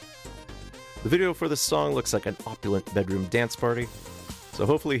 Bunny. The video for this song looks like an opulent bedroom dance party, so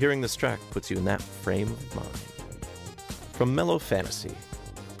hopefully hearing this track puts you in that frame of mind. From Mellow Fantasy,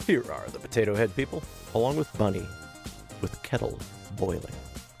 here are the Potato Head people, along with Bunny, with Kettle Boiling.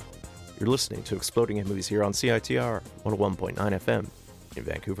 You're listening to Exploding Head Movies here on CITR 101.9 FM in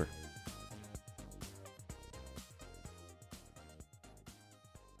Vancouver.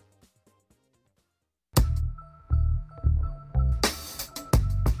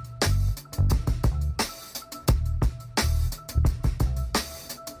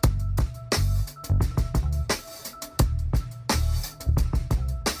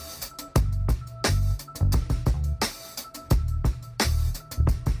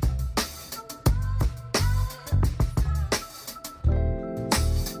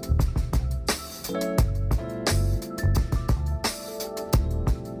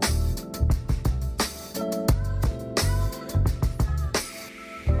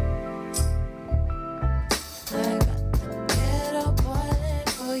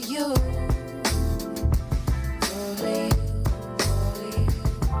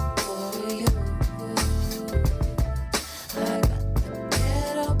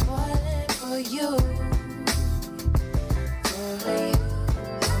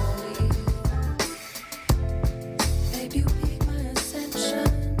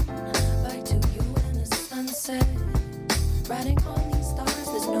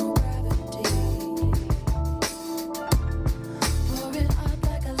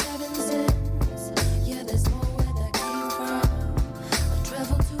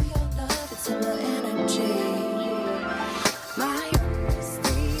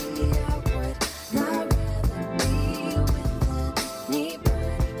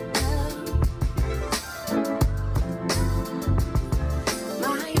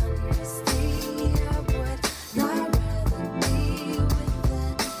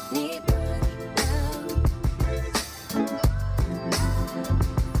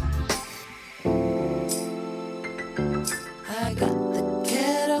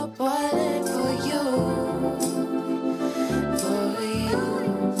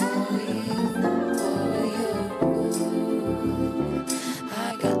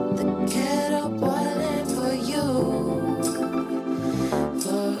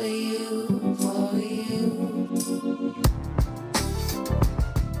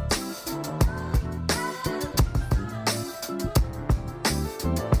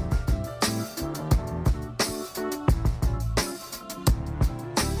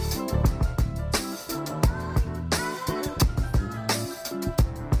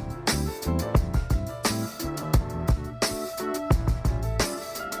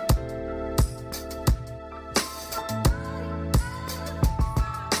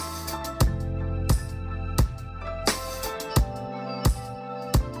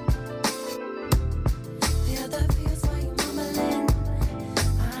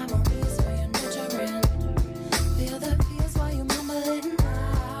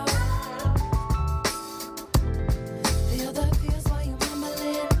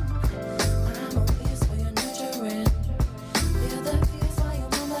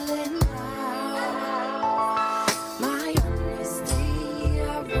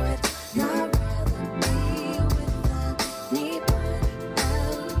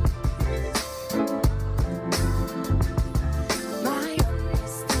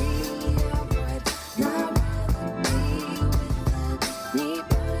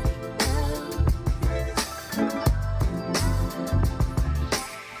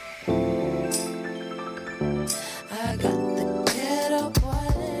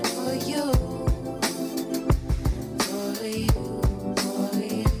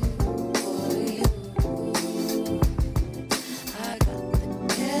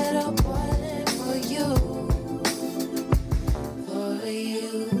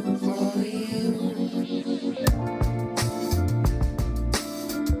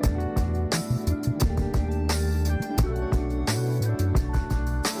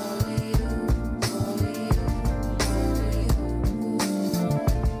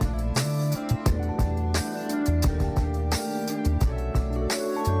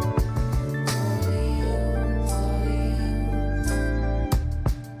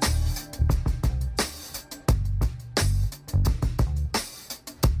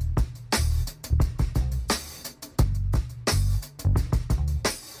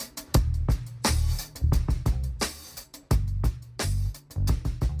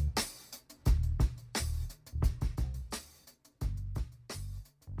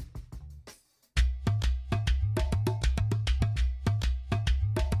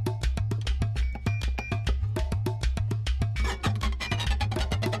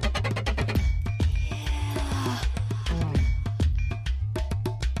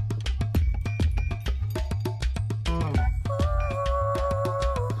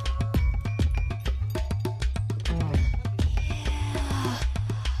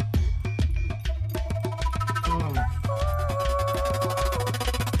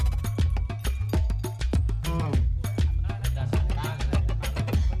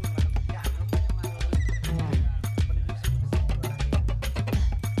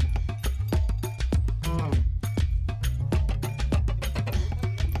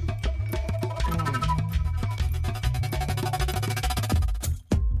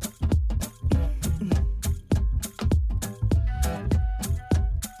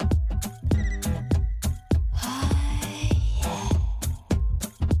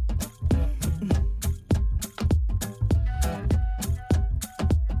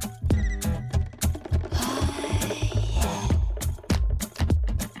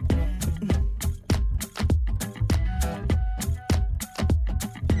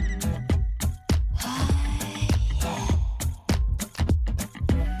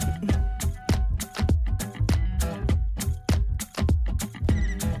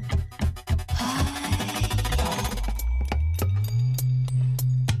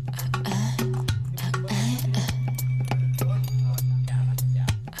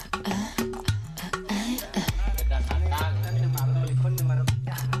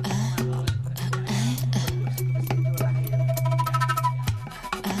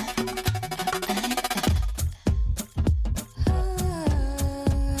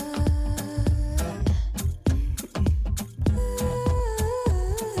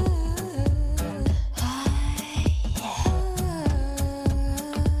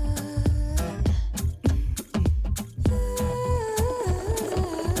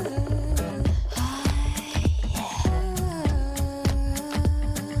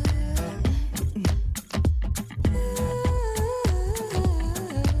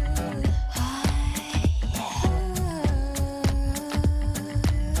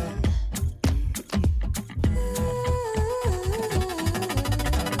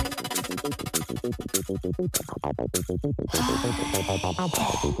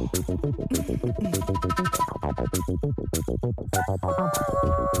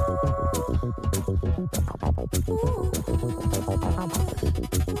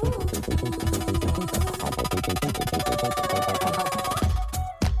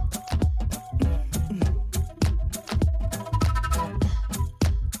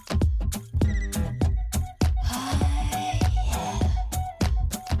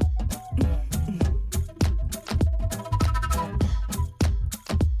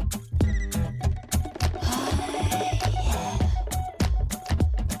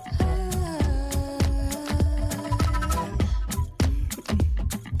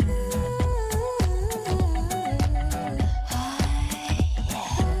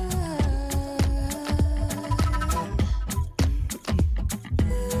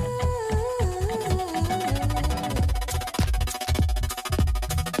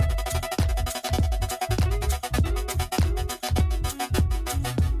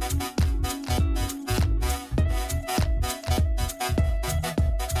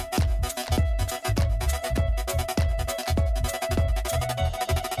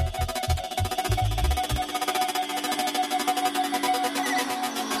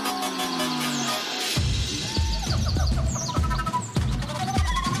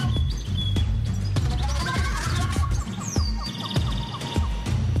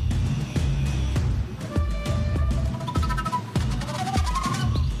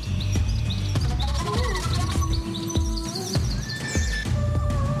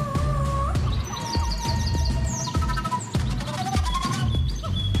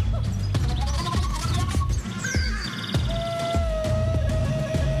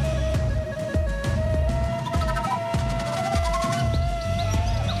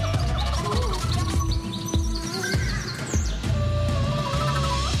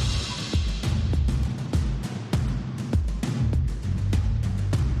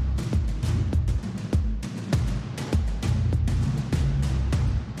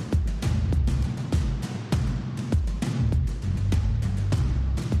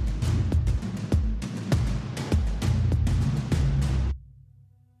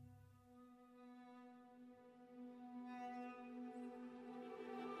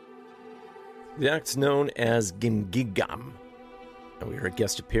 The act's known as Gimgigam, and we heard a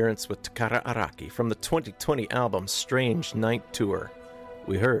guest appearance with Takara Araki from the 2020 album Strange Night Tour.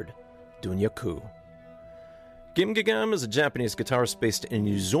 We heard Dunyaku. Gimgigam is a Japanese guitarist based in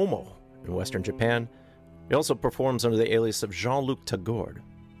Izumo in western Japan. He also performs under the alias of Jean-Luc Tagore.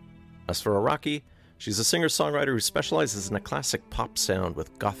 As for Araki, she's a singer-songwriter who specializes in a classic pop sound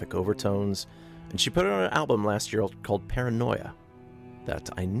with gothic overtones, and she put out an album last year called Paranoia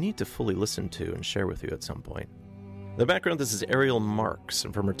that I need to fully listen to and share with you at some point. In the background, this is Ariel Marks,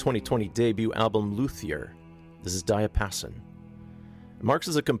 and from her 2020 debut album Luthier, this is Diapason. Marks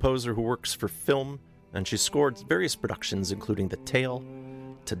is a composer who works for film, and she scored various productions including The Tale,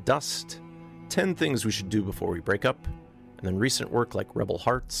 To Dust, 10 Things We Should Do Before We Break Up, and then recent work like Rebel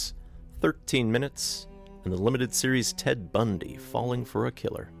Hearts, 13 Minutes, and the limited series Ted Bundy, Falling for a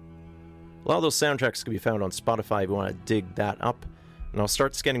Killer. A lot of those soundtracks can be found on Spotify if you want to dig that up, and I'll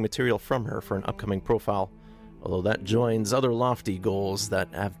start scanning material from her for an upcoming profile, although that joins other lofty goals that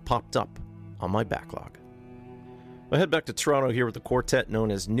have popped up on my backlog. I'll head back to Toronto here with a quartet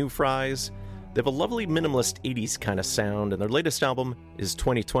known as New Fries. They have a lovely minimalist 80s kind of sound, and their latest album is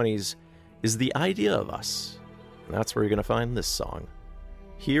 2020's Is the Idea of Us. And that's where you're going to find this song.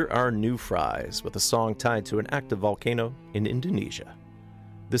 Here are New Fries with a song tied to an active volcano in Indonesia.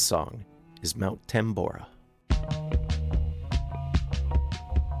 This song is Mount Tambora.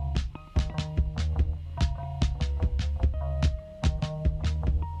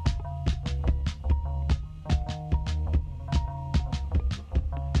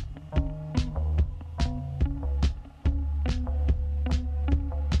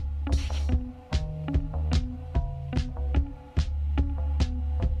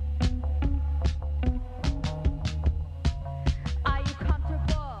 Are you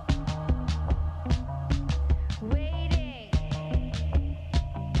comfortable? Wait.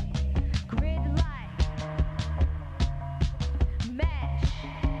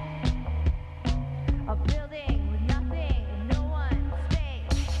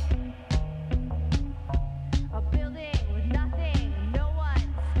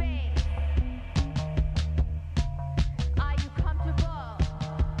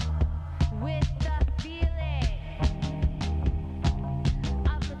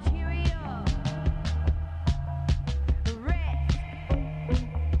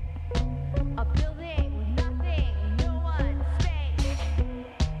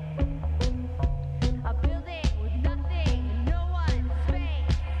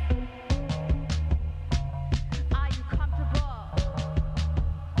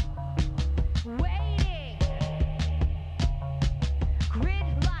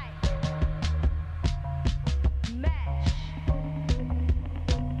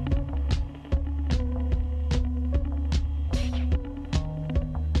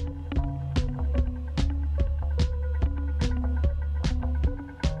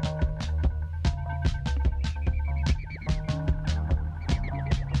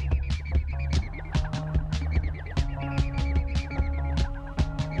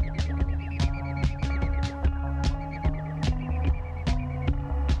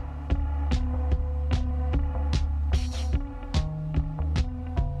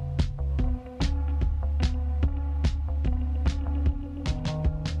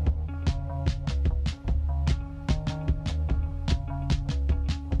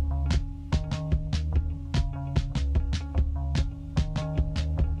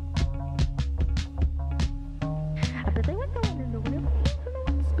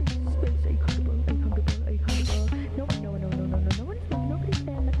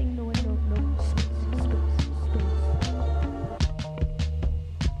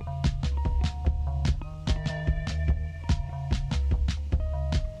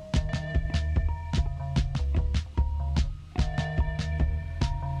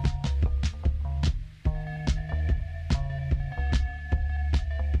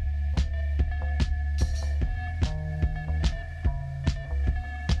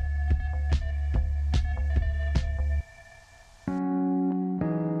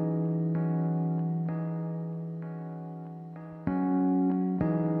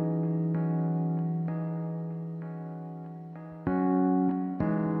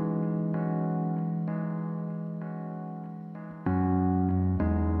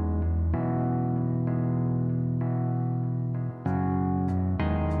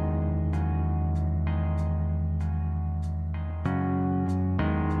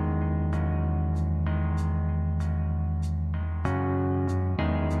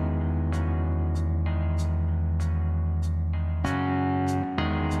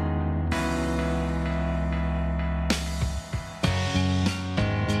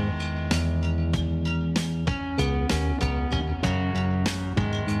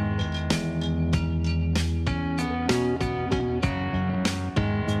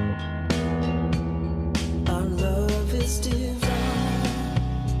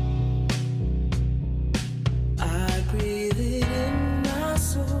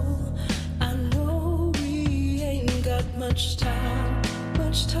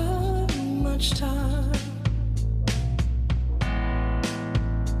 much time, much time.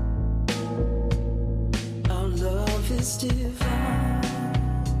 Our love is divine.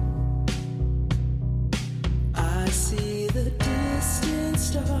 I see the distant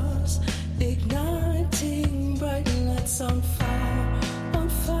stars igniting bright lights on fire, on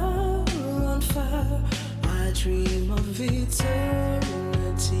fire, on fire. I dream of eternity.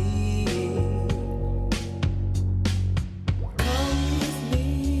 Come with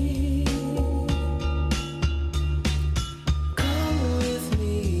me. Come with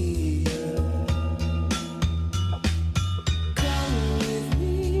me. Come with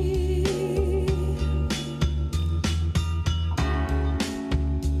me.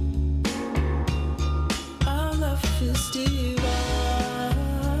 Our love is divine.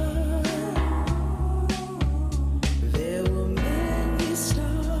 There were many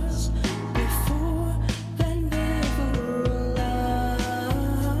stars before that never aligned.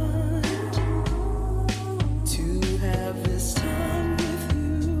 To have this time with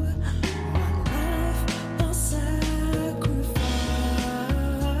you, my life I'll sacrifice.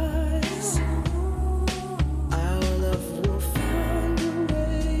 Our love will find a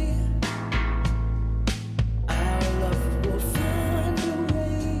way. Our love will find a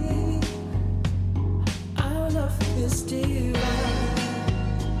way. Our love is divine.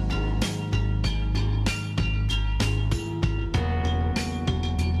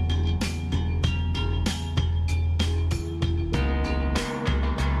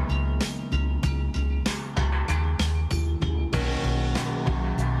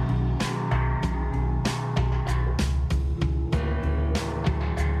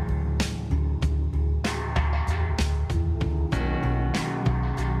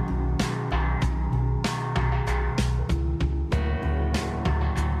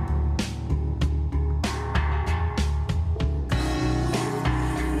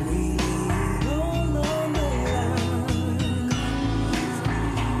 We roll on the line.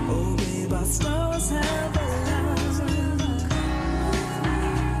 Oh, babe, our stars have aligned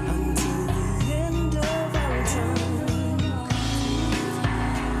until the end of our time.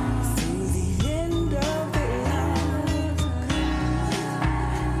 Through the end of the life,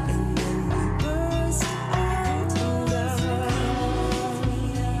 and then we burst out loud.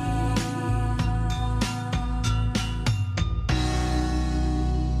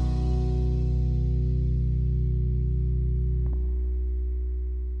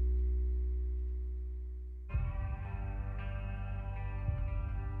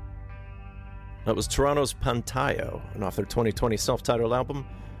 That was Toronto's Pantayo, and off their 2020 self-titled album,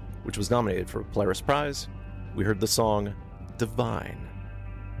 which was nominated for a Polaris Prize, we heard the song Divine.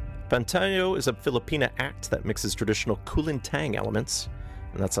 Pantayo is a Filipina act that mixes traditional Kulintang elements,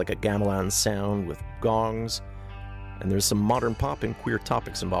 and that's like a gamelan sound with gongs, and there's some modern pop and queer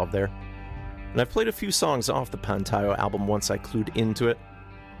topics involved there. And I've played a few songs off the Pantayo album once I clued into it,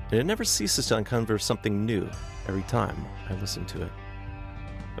 and it never ceases to uncover something new every time I listen to it.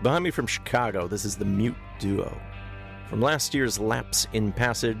 Behind me from Chicago, this is the Mute Duo. From last year's Lapse in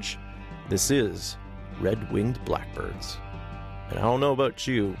Passage, this is Red-Winged Blackbirds. And I don't know about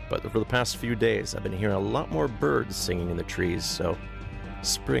you, but over the past few days, I've been hearing a lot more birds singing in the trees, so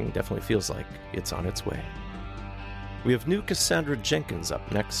spring definitely feels like it's on its way. We have new Cassandra Jenkins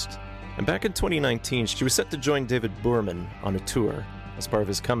up next, and back in 2019, she was set to join David Boorman on a tour as part of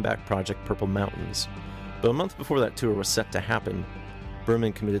his comeback project Purple Mountains. But a month before that tour was set to happen,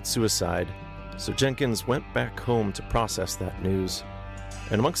 Boorman committed suicide, so Jenkins went back home to process that news,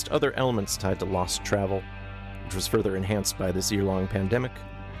 and amongst other elements tied to lost travel, which was further enhanced by this year-long pandemic,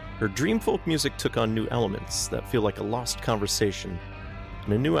 her dream folk music took on new elements that feel like a lost conversation,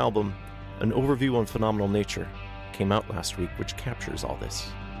 and a new album, An Overview on Phenomenal Nature, came out last week, which captures all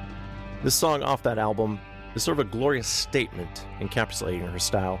this. This song off that album is sort of a glorious statement encapsulating her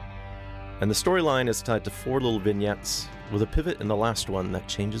style, and the storyline is tied to 4 little vignettes, with a pivot in the last one that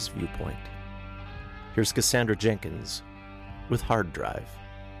changes viewpoint. Here's Cassandra Jenkins with Hard Drive,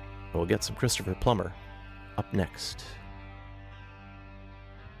 and we'll get some Christopher Plummer up next.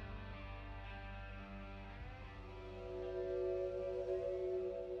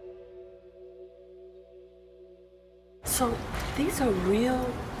 So these are real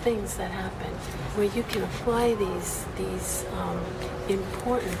things that happen where you can apply these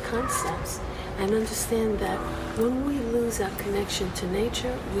important concepts and understand that when we lose our connection to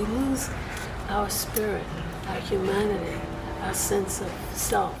nature, we lose our spirit, our humanity, our sense of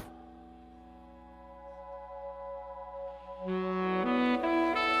self.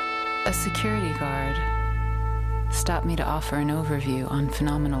 A security guard stopped me to offer an overview on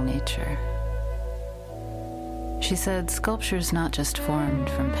phenomenal nature. She said sculpture's not just formed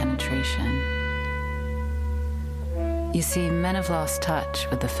from penetration. You see, men have lost touch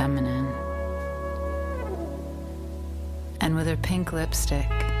with the feminine. And with her pink lipstick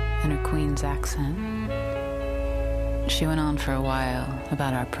and her queen's accent, she went on for a while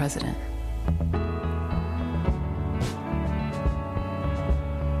about our president.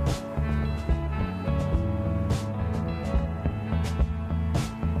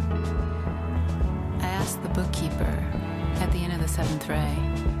 I asked the bookkeeper at the end of the 7th ray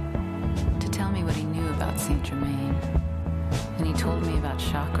to tell me what he knew about Saint Germain. And he told me about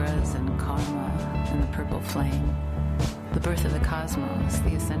chakras and karma and the purple flame, the birth of the cosmos,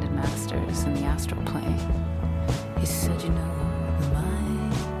 the ascended masters, and the astral plane. He said, you know,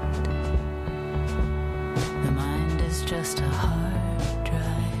 the mind is just a hard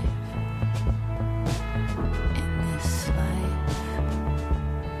drive in this life.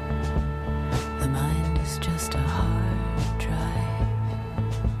 The mind is just a hard drive.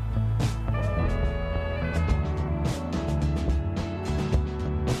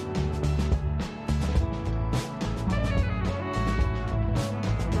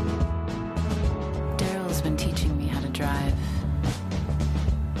 Daryl's been teaching me how to drive.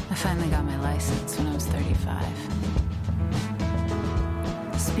 I finally got my license when I was 35.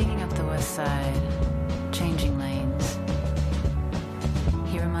 Speeding up the west side, changing lanes.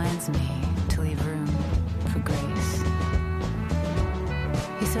 He reminds me to leave room for grace.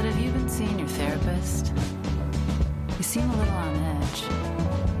 He said, have you been seeing your therapist? You seem a little on edge.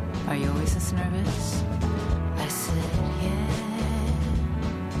 Are you always this nervous? I said, yeah.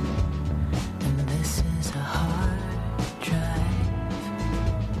 And this is a hard drive.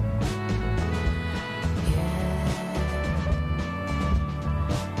 Yeah.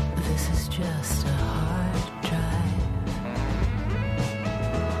 This is just a hard drive.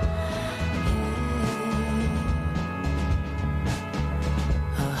 Yeah.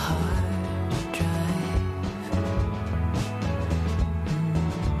 A hard drive.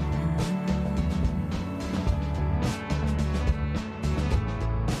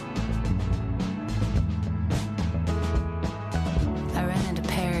 I ran into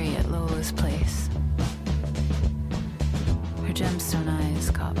Perry at Lola's place. Her gemstone eyes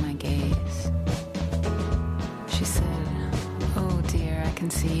caught my gaze. She said, oh dear, I can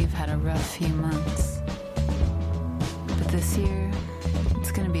see you've had a rough few months. But this year,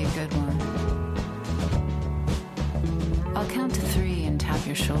 it's gonna be a good one. I'll count to 3 and tap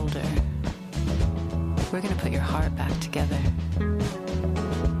your shoulder. We're gonna put your heart back together.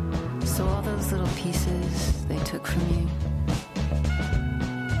 So all those little pieces they took from you,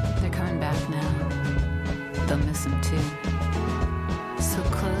 they're coming back now. They'll miss them too. So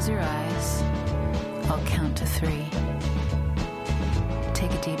close your eyes. I'll count to 3.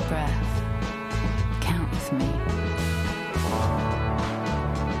 Take a deep breath. Count with me.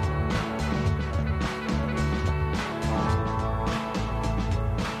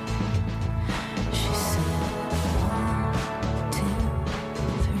 She said, 1, 2,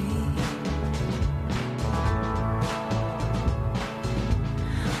 3.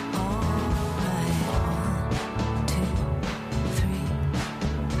 All right, 1, 2, 3.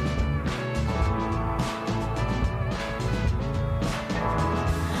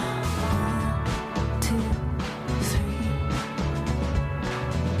 1, 2,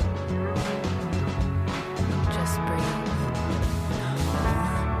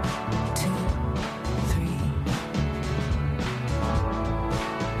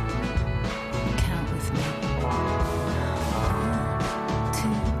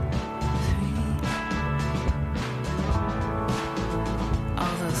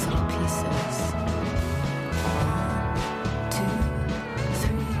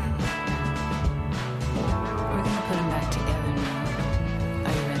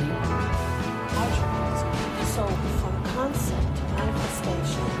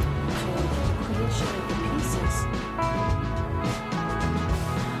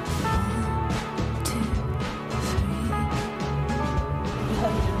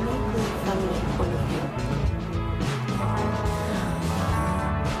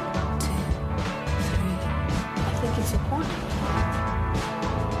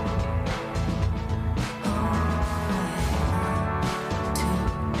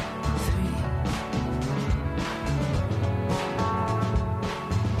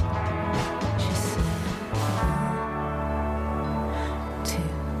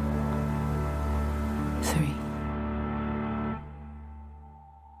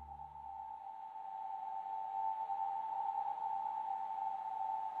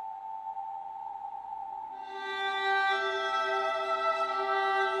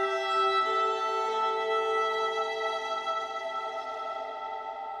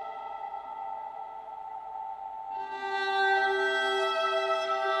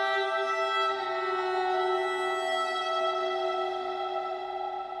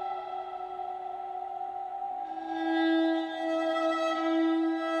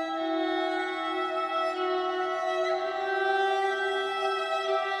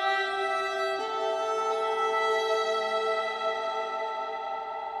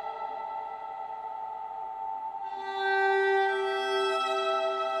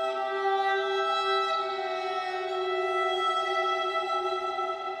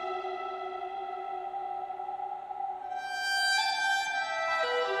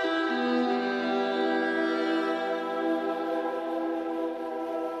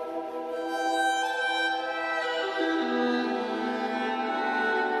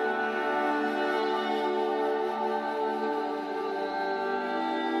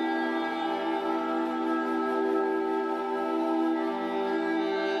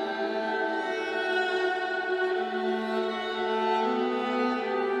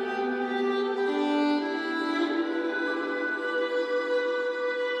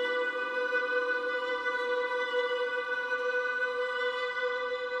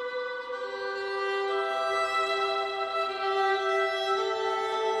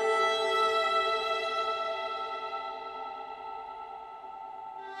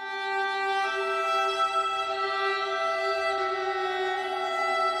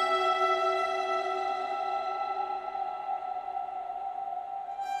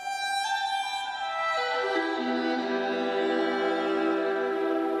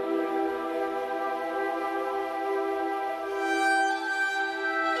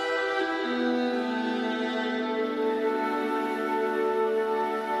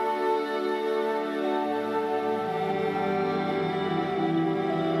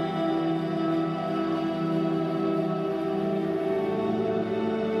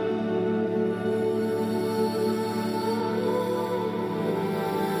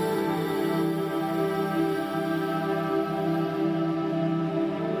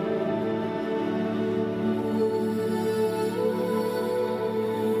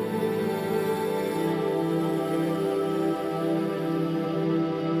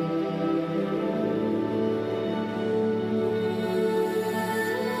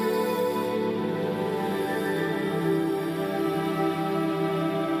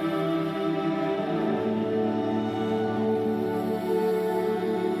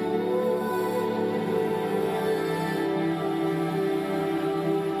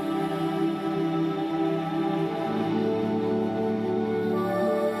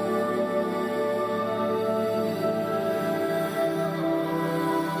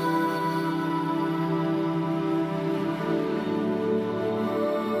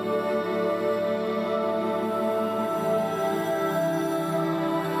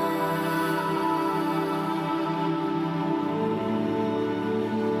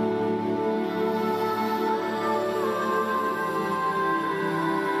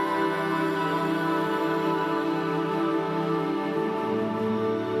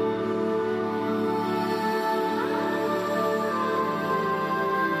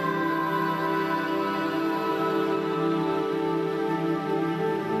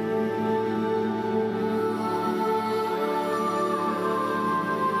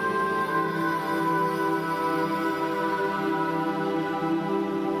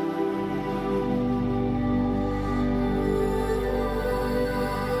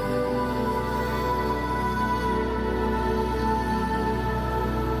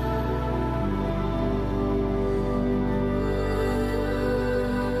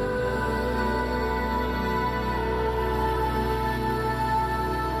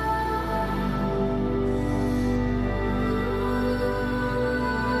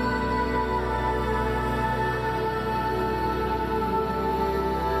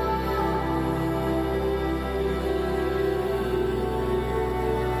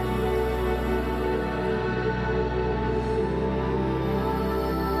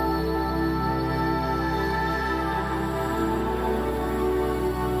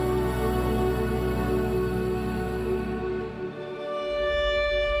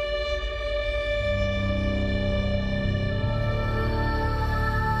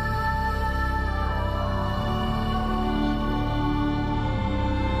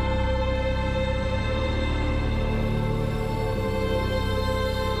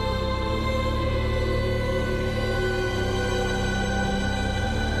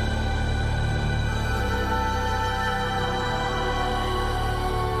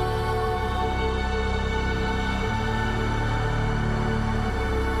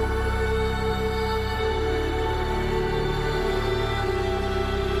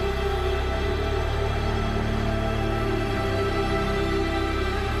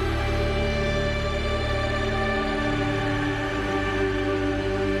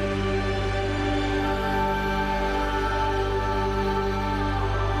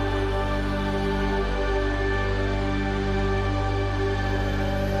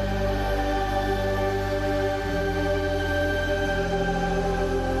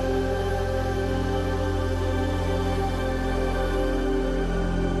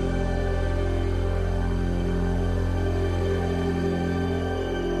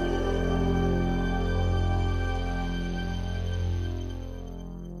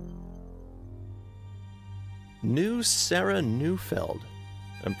 New Sarah Neufeld,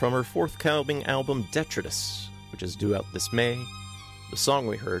 and from her forthcoming album Detritus, which is due out this May, the song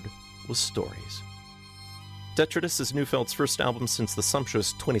we heard was Stories. Detritus is Neufeld's first album since the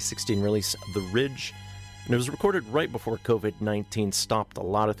sumptuous 2016 release The Ridge, and it was recorded right before COVID-19 stopped a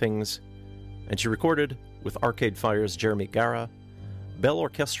lot of things, and she recorded with Arcade Fire's Jeremy Gara, Bell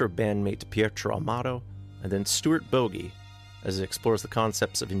Orchestra bandmate Pietro Amato, and then Stuart Bogey, as it explores the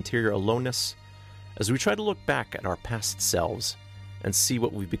concepts of interior aloneness, as we try to look back at our past selves and see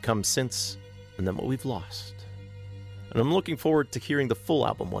what we've become since, and then what we've lost. And I'm looking forward to hearing the full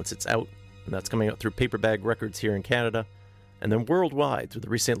album once it's out, and that's coming out through Paperbag Records here in Canada, and then worldwide through the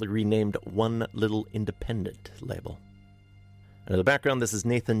recently renamed One Little Independent label. And in the background, this is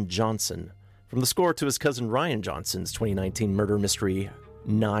Nathan Johnson, from the score to his cousin Ryan Johnson's 2019 murder mystery,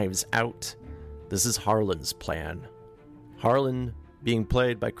 Knives Out. This is Harlan's Plan. Harlan being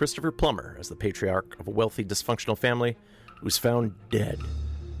played by Christopher Plummer as the patriarch of a wealthy, dysfunctional family who's found dead,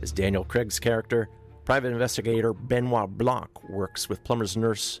 as Daniel Craig's character, private investigator Benoit Blanc, works with Plummer's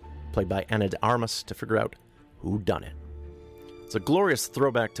nurse, played by Ana de Armas, to figure out who done it. It's a glorious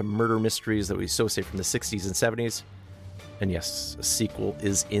throwback to murder mysteries that we associate from the 60s and 70s. And yes, a sequel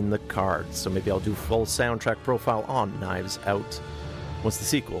is in the cards, so maybe I'll do full soundtrack profile on Knives Out once the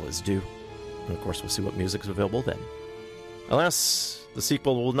sequel is due. And of course, we'll see what music is available then. Alas, the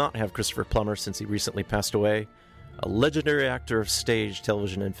sequel will not have Christopher Plummer since he recently passed away, a legendary actor of stage,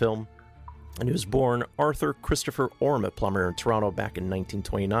 television, and film. And he was born Arthur Christopher Orma Plummer in Toronto back in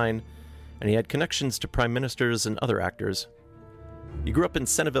 1929, and he had connections to prime ministers and other actors. He grew up in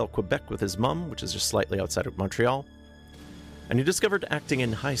Seneville, Quebec with his mum, which is just slightly outside of Montreal, and he discovered acting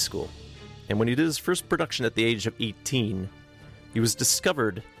in high school. And when he did his first production at the age of 18, he was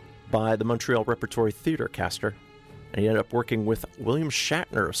discovered by the Montreal Repertory Theatre caster, and he ended up working with William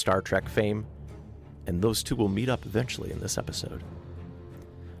Shatner of Star Trek fame, and those two will meet up eventually in this episode.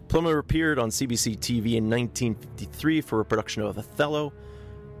 Plummer appeared on CBC TV in 1953 for a production of Othello,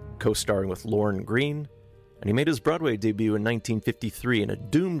 co-starring with Lorne Greene, and he made his Broadway debut in 1953 in a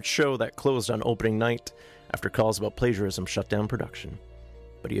doomed show that closed on opening night after calls about plagiarism shut down production.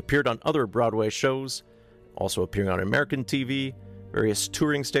 But he appeared on other Broadway shows, also appearing on American TV, various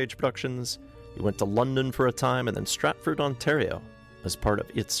touring stage productions. He went to London for a time and then Stratford, Ontario, as part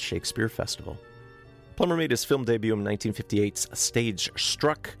of its Shakespeare Festival. Plummer made his film debut in 1958's Stage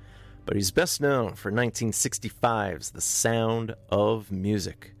Struck, but he's best known for 1965's The Sound of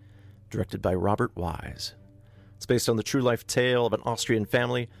Music, directed by Robert Wise. It's based on the true-life tale of an Austrian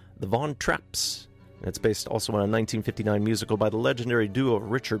family, the Von Trapps, and it's based also on a 1959 musical by the legendary duo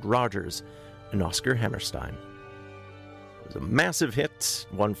of Richard Rodgers and Oscar Hammerstein. It was a massive hit,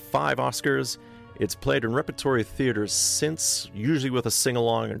 won 5 Oscars. It's played in repertory theaters since, usually with a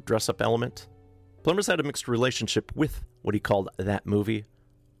sing-along and dress-up element. Plummer's had a mixed relationship with what he called that movie,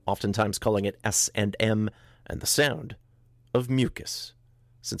 oftentimes calling it S&M and the sound of mucus,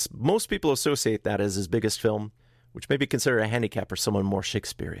 since most people associate that as his biggest film, which may be considered a handicap for someone more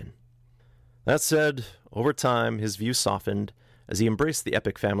Shakespearean. That said, over time, his view softened as he embraced the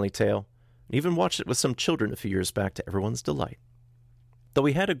epic family tale, and even watched it with some children a few years back to everyone's delight. Though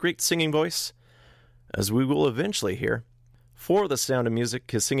he had a great singing voice, as we will eventually hear, for The Sound of Music,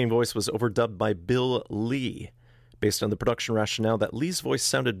 his singing voice was overdubbed by Bill Lee, based on the production rationale that Lee's voice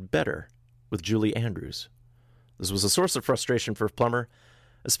sounded better with Julie Andrews. This was a source of frustration for Plummer,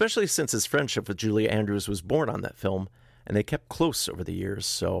 especially since his friendship with Julie Andrews was born on that film, and they kept close over the years,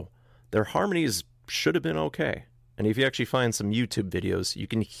 so their harmonies should have been okay. And if you actually find some YouTube videos, you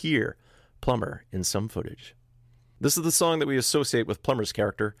can hear Plummer in some footage. This is the song that we associate with Plummer's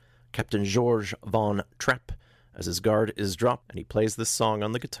character, Captain George Von Trapp, as his guard is dropped, and he plays this song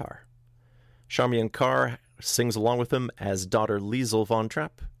on the guitar. Charmian Carr sings along with him as daughter Liesel Von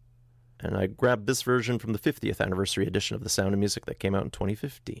Trapp, and I grabbed this version from the 50th anniversary edition of The Sound of Music that came out in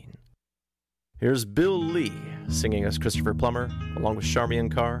 2015. Here's Bill Lee singing as Christopher Plummer, along with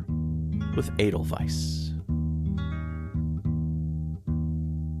Charmian Carr, with Edelweiss.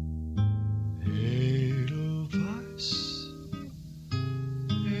 Edelweiss,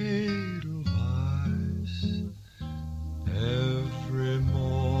 Edelweiss, every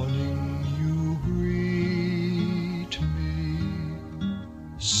morning you greet me,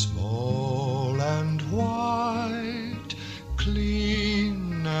 small and white,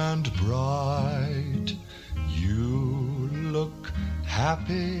 clean and bright, you look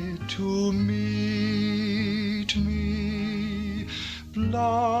happy to meet me.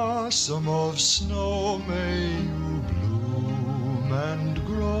 Blossom of snow, may you bloom and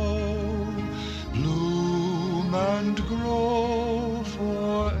grow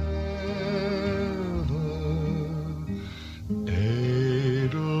forever.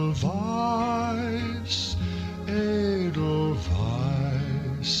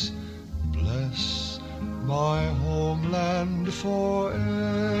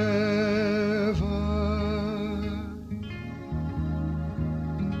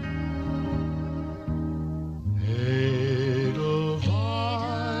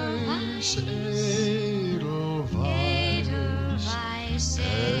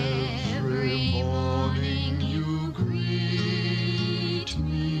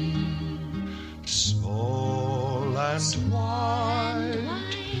 and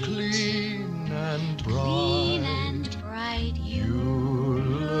white, clean and bright. You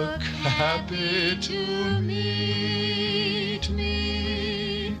look happy to meet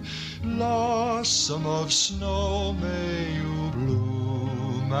me. Blossom of snow, may you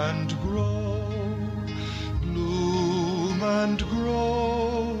bloom and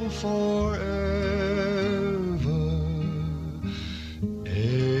grow forever.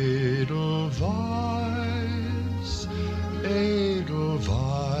 Edelweiss,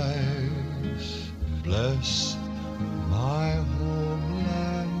 bless my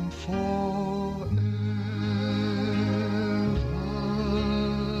homeland forever.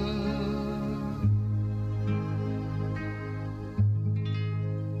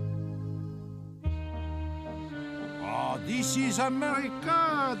 This is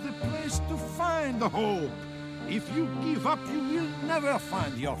America, the place to find hope. If you give up, you will never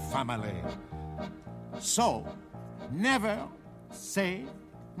find your family. So, never say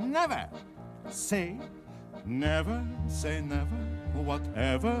never. Say never,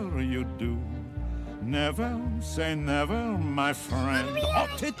 whatever you do. Never say never, my friend. Oh,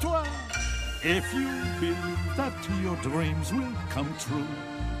 tais-toi! If you believe that your dreams will come true,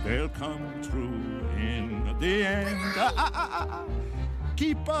 they'll come true in the end.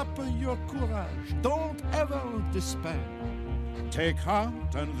 Keep up your courage, don't ever despair. Take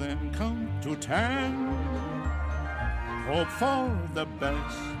heart and then count to 10. Hope for the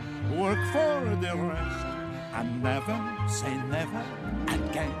best, work for the rest, and never say never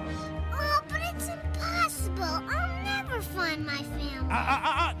again. Oh, but it's impossible. I'll never find my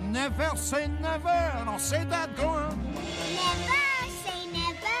family. Never say never. Now say that, go on. Never say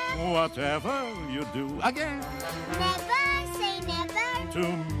never. Whatever you do again. Never say never. To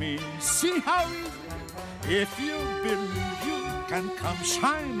me, see how easy. If you believe, you can come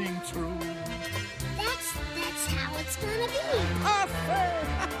shining through. That's how it's gonna be. Perfect.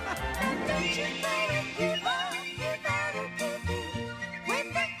 And don't you better give up, when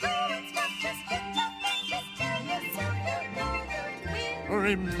the going's tough, just get up and just tell yourself you're gonna win.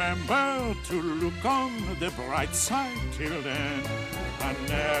 Remember to look on the bright side till then, and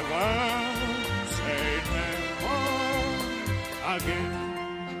never say never again.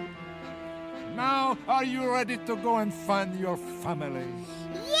 Now, are you ready to go and find your family?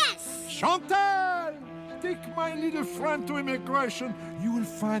 Yes! Chantal! Take my little friend to immigration. You will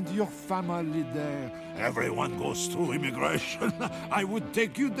find your family there. Everyone goes through immigration. I would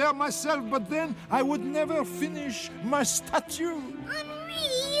take you there myself, but then I would never finish my statue. Henri,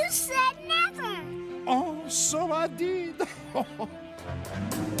 you said never. Oh, so I did.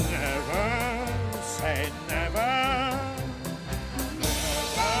 Never say never.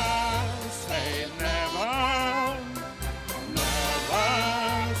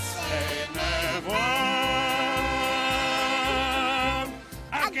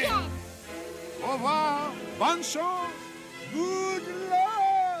 Au revoir, bonne chance, good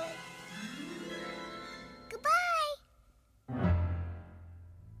luck. Goodbye.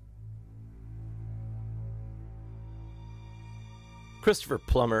 Christopher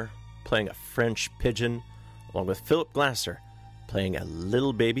Plummer playing a French pigeon, along with Philip Glasser playing a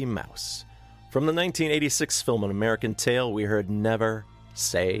little baby mouse. From the 1986 film An American Tail, we heard Never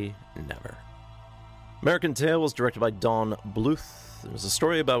Say Never. American Tail was directed by Don Bluth. It was a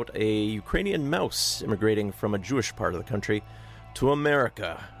story about a Ukrainian mouse immigrating from a Jewish part of the country to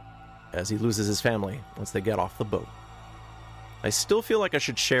America as he loses his family once they get off the boat. I still feel like I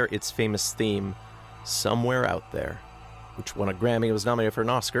should share its famous theme, Somewhere Out There, which won a Grammy and was nominated for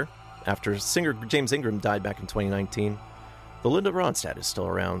an Oscar. After singer James Ingram died back in 2019, the Linda Ronstadt is still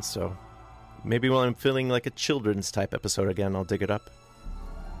around, so maybe when I'm feeling like a children's type episode again, I'll dig it up.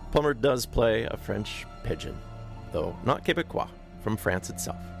 Plummer does play a French pigeon, though not Quebecois, from France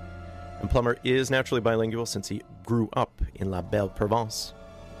itself. And Plummer is naturally bilingual since he grew up in La Belle Provence.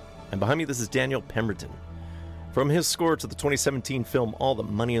 And behind me, this is Daniel Pemberton. From his score to the 2017 film All the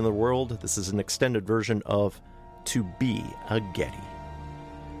Money in the World, this is an extended version of To Be a Getty.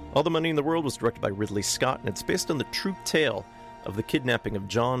 All the Money in the World was directed by Ridley Scott, and it's based on the true tale of the kidnapping of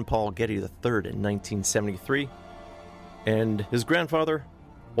John Paul Getty III in 1973, and his grandfather,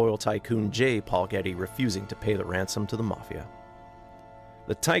 oil tycoon J. Paul Getty, refusing to pay the ransom to the mafia.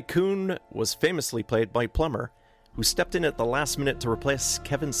 The tycoon was famously played by Plummer, who stepped in at the last minute to replace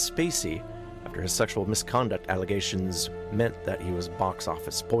Kevin Spacey after his sexual misconduct allegations meant that he was box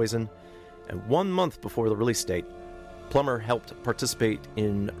office poison. And 1 month before the release date, Plummer helped participate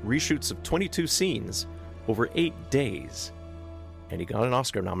in reshoots of 22 scenes over 8 days, and he got an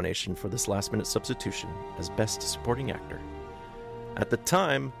Oscar nomination for this last-minute substitution as Best Supporting Actor. At the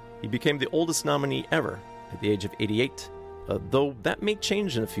time, he became the oldest nominee ever at the age of 88, though that may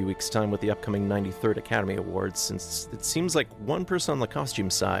change in a few weeks' time with the upcoming 93rd Academy Awards, since it seems like one person on the costume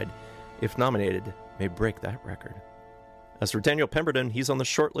side, if nominated, may break that record. As for Daniel Pemberton, he's on the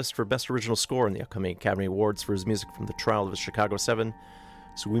shortlist for Best Original Score in the upcoming Academy Awards for his music from The Trial of the Chicago 7,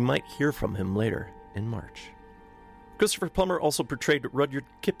 so we might hear from him later in March. Christopher Plummer also portrayed Rudyard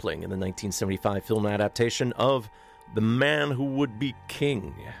Kipling in the 1975 film adaptation of The Man Who Would Be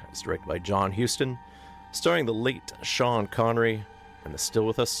King, as directed by John Huston, starring the late Sean Connery and the still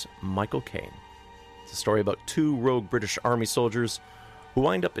with us Michael Caine. It's a story about two rogue British Army soldiers who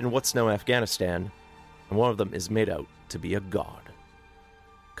wind up in what's now Afghanistan, and one of them is made out to be a god.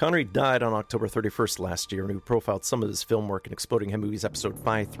 Connery died on October 31st last year, and we profiled some of his film work in Exploding Head Movies episode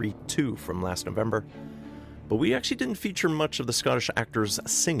 532 from last November. But we actually didn't feature much of the Scottish actor's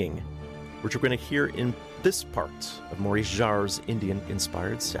singing, which we're going to hear in this part of Maurice Jarre's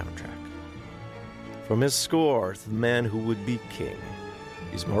Indian-inspired soundtrack. From his score to The Man Who Would Be King,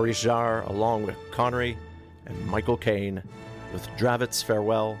 is Maurice Jarre along with Connery and Michael Caine with Dravit's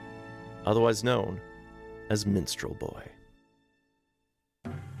Farewell, otherwise known as Minstrel Boy.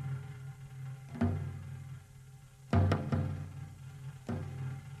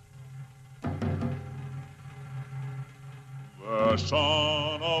 The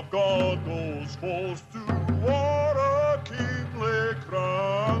Son of God goes forth to war, a kingly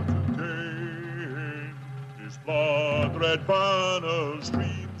crown to gain. His blood-red banner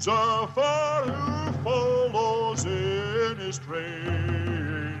streams afar, who follows in his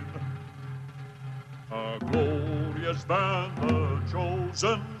train. A glorious band, the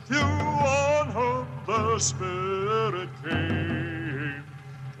chosen few, on whom the Spirit came.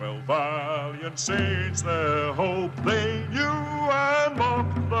 12 valiant saints their hope they knew, and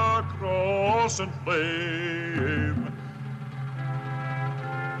mocked the cross and flame.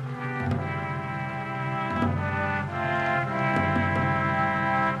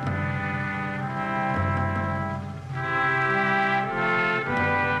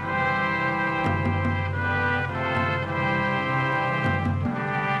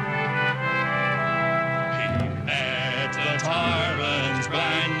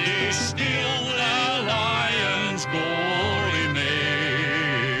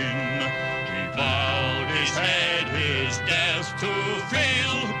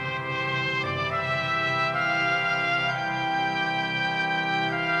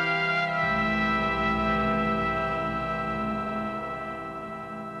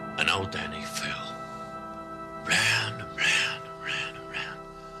 And old Danny fell, round and round and round and round,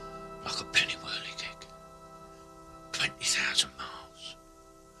 like a penny whirligig, 20,000 miles,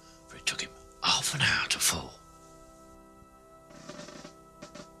 for it took him half an hour to fall.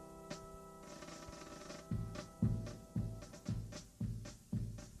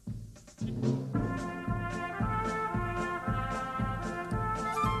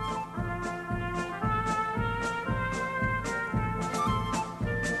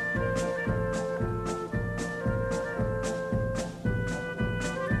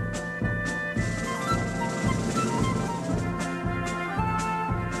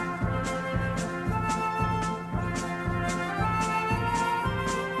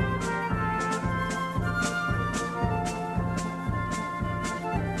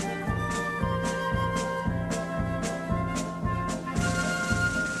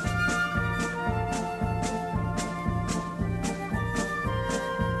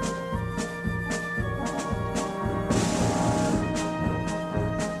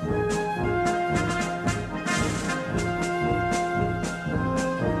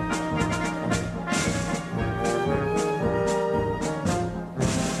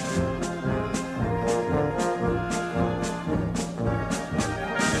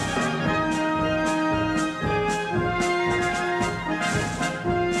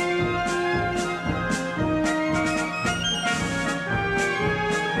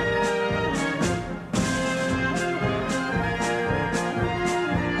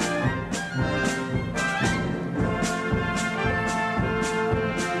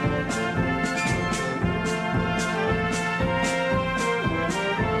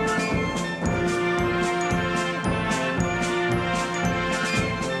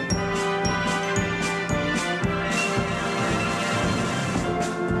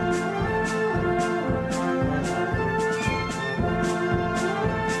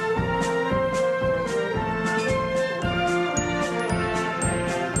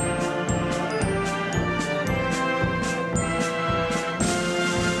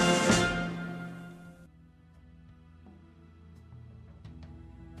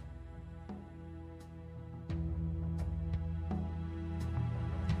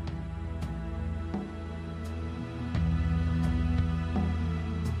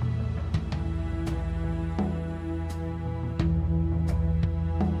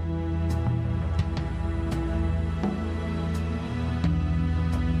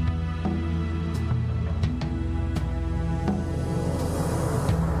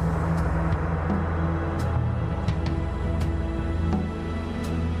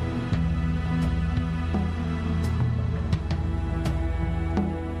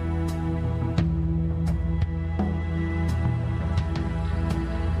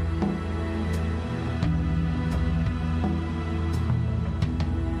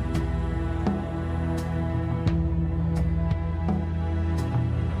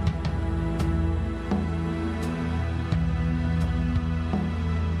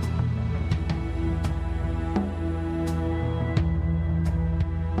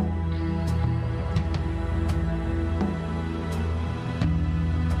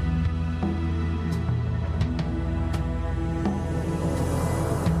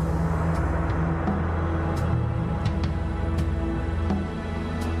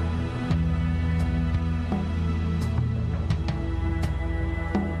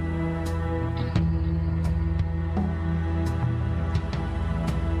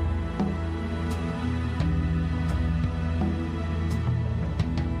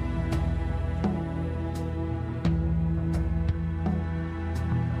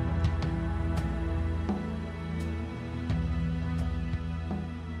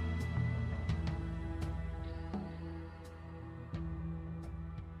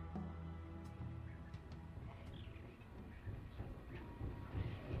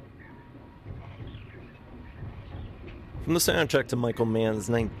 From the soundtrack to Michael Mann's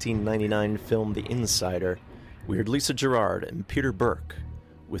 1999 film The Insider, we heard Lisa Gerrard and Peter Burke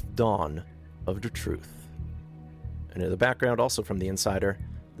with Dawn of the Truth. And in the background, also from The Insider,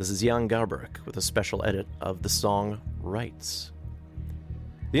 this is Jan Garbarek with a special edit of the song Rights.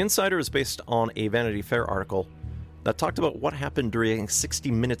 The Insider is based on a Vanity Fair article that talked about what happened during a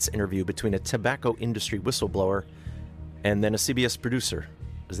 60 Minutes interview between a tobacco industry whistleblower and then a CBS producer,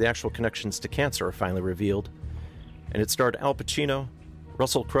 as the actual connections to cancer are finally revealed. And it starred Al Pacino,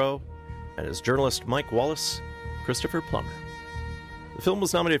 Russell Crowe, and as journalist Mike Wallace, Christopher Plummer. The film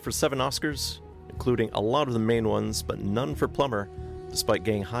was nominated for 7 Oscars, including a lot of the main ones, but none for Plummer, despite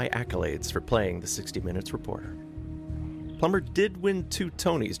getting high accolades for playing the 60 Minutes reporter. Plummer did win 2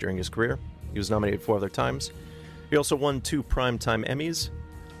 Tonys during his career. He was nominated 4 other times. He also won 2 Primetime Emmys,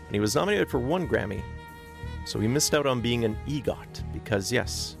 and he was nominated for 1 Grammy, so he missed out on being an EGOT, because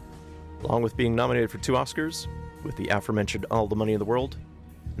yes, along with being nominated for 2 Oscars, with the aforementioned All the Money in the World,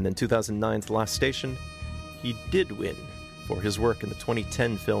 and then 2009's Last Station, he did win for his work in the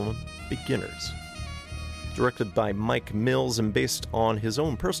 2010 film Beginners. Directed by Mike Mills and based on his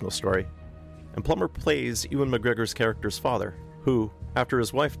own personal story, and Plummer plays Ewan McGregor's character's father, who, after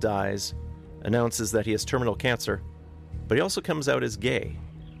his wife dies, announces that he has terminal cancer, but he also comes out as gay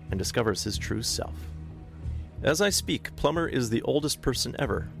and discovers his true self. As I speak, Plummer is the oldest person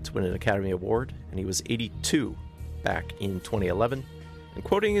ever to win an Academy Award, and he was 82 back in 2011, and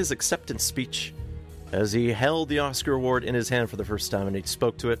quoting his acceptance speech as he held the Oscar award in his hand for the first time and he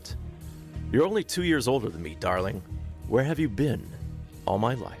spoke to it, "You're only 2 years older than me, darling. Where have you been all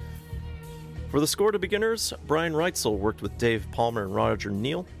my life?" For the score to Beginners, Brian Reitzel worked with Dave Palmer and Roger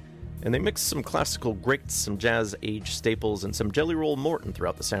Neal, and they mixed some classical greats, some jazz-age staples, and some Jelly Roll Morton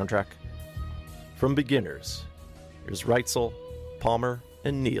throughout the soundtrack. From Beginners, here's Reitzel, Palmer,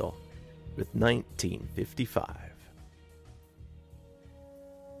 and Neal with 1955.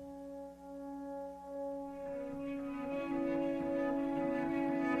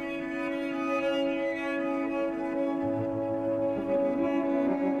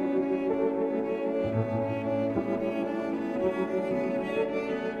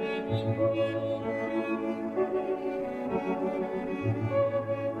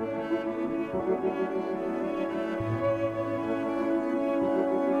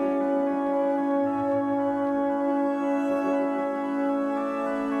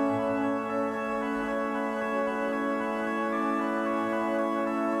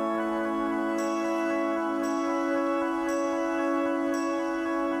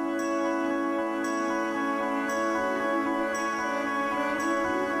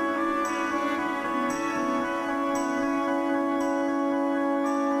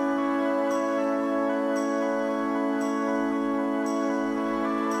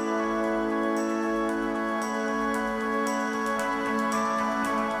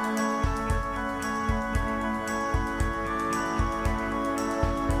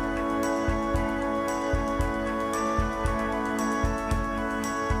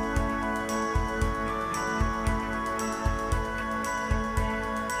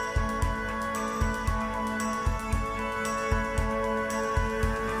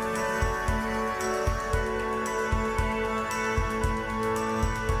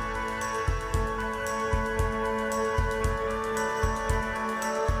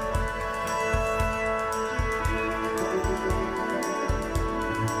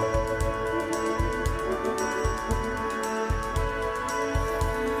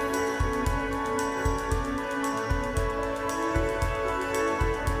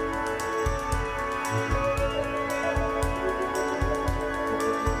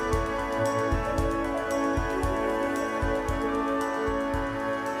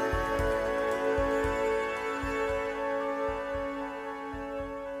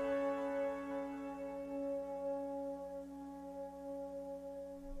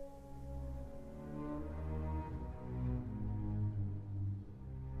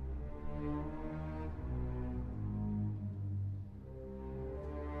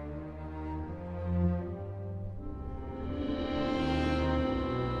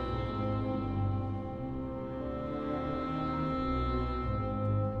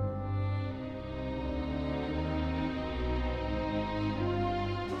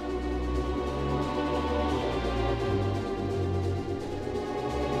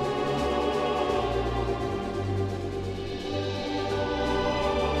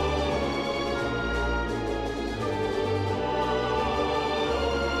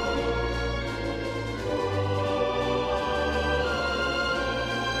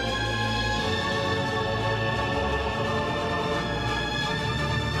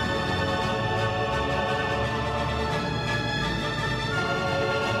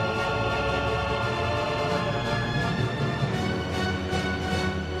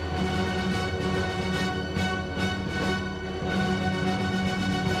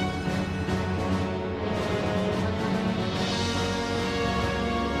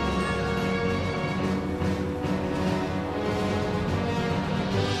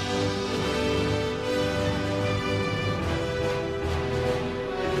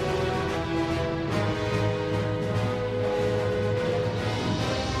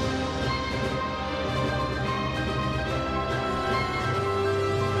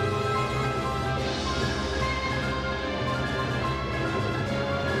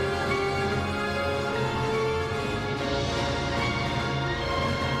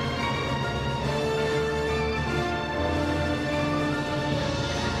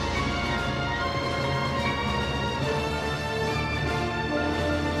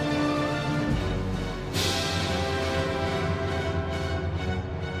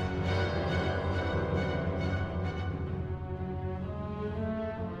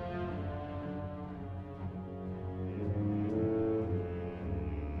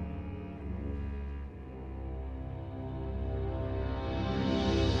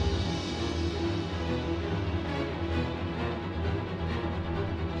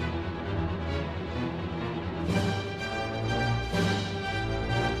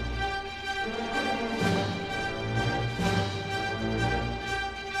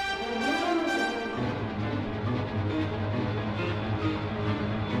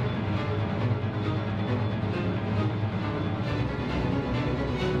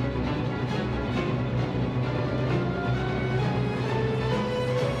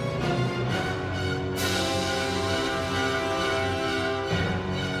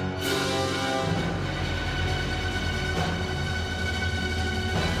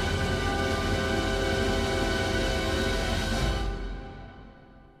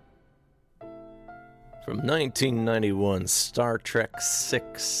 From 1991, Star Trek VI,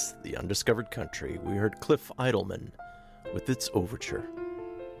 The Undiscovered Country, we heard Cliff Idleman with its overture.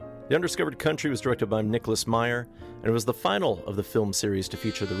 The Undiscovered Country was directed by Nicholas Meyer, and it was the final of the film series to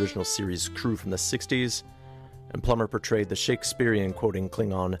feature the original series crew from the 60s, and Plummer portrayed the Shakespearean-quoting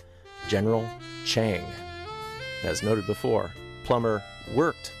Klingon General Chang. As noted before, Plummer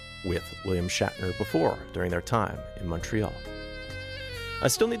worked with William Shatner before during their time in Montreal. I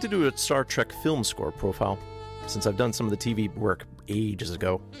still need to do a Star Trek film score profile, since I've done some of the TV work ages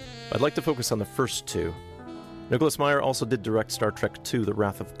ago. I'd like to focus on the first two. Nicholas Meyer also did direct Star Trek II, The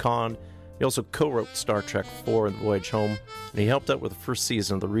Wrath of Khan. He also co-wrote Star Trek IV, The Voyage Home, and he helped out with the first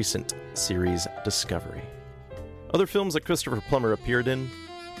season of the recent series Discovery. Other films that Christopher Plummer appeared in: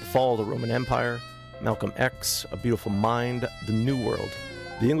 The Fall of the Roman Empire, Malcolm X, A Beautiful Mind, The New World,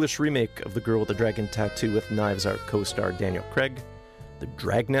 the English remake of The Girl with the Dragon Tattoo with Knives Out co-star Daniel Craig, the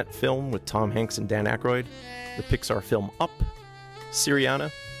Dragnet film with Tom Hanks and Dan Aykroyd, the Pixar film Up,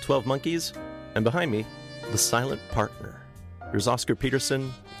 Syriana, 12 Monkeys, and behind me, The Silent Partner. Here's Oscar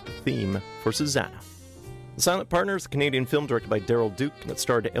Peterson, the theme for Susanna. The Silent Partner is a Canadian film directed by Daryl Duke, and it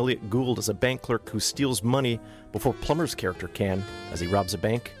starred Elliot Gould as a bank clerk who steals money before Plummer's character can, as he robs a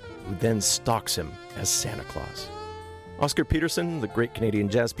bank, who then stalks him as Santa Claus. Oscar Peterson, the great Canadian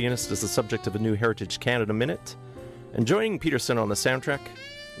jazz pianist, is the subject of a new Heritage Canada Minute. And joining Peterson on the soundtrack,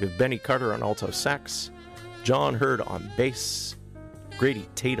 we have Benny Carter on alto sax, John Hurd on bass, Grady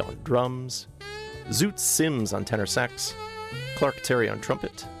Tate on drums, Zoot Sims on tenor sax, Clark Terry on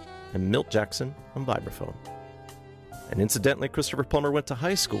trumpet, and Milt Jackson on vibraphone. And incidentally, Christopher Plummer went to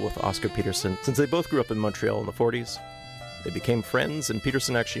high school with Oscar Peterson, since they both grew up in Montreal in the 40s. They became friends, and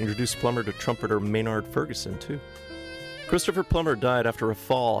Peterson actually introduced Plummer to trumpeter Maynard Ferguson, too. Christopher Plummer died after a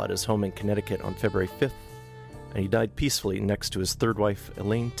fall at his home in Connecticut on February 5th, and he died peacefully next to his third wife,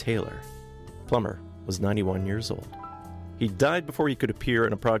 Elaine Taylor. Plummer was 91 years old. He died before he could appear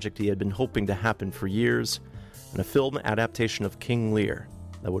in a project he had been hoping to happen for years, in a film adaptation of King Lear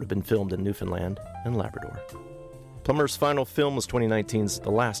that would have been filmed in Newfoundland and Labrador. Plummer's final film was 2019's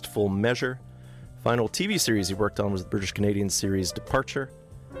The Last Full Measure. Final TV series he worked on was the British-Canadian series Departure,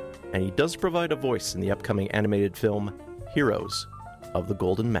 and he does provide a voice in the upcoming animated film Heroes of the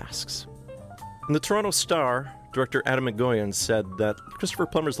Golden Masks. In the Toronto Star, director Adam McGoyan said that Christopher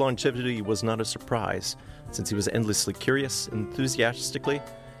Plummer's longevity was not a surprise, since he was endlessly curious, enthusiastically,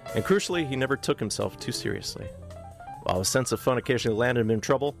 and crucially, he never took himself too seriously. While a sense of fun occasionally landed him in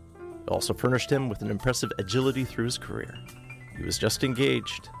trouble, it also furnished him with an impressive agility through his career. He was just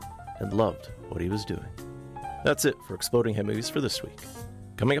engaged and loved what he was doing. That's it for Exploding Head Movies for this week.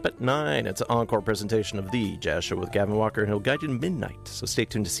 Coming up at 9, it's an encore presentation of The Jazz Show with Gavin Walker, and he'll guide you to midnight, so stay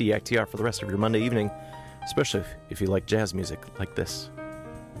tuned to CITR for the rest of your Monday evening, especially if you like jazz music like this.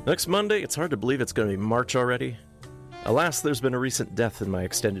 Next Monday, it's hard to believe it's going to be March already. Alas, there's been a recent death in my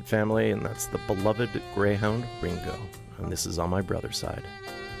extended family, and that's the beloved greyhound Ringo, and this is on my brother's side.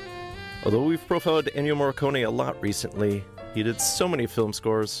 Although we've profiled Ennio Morricone a lot recently, he did so many film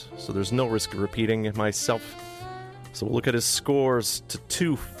scores, so there's no risk of repeating it myself. So we'll look at his scores to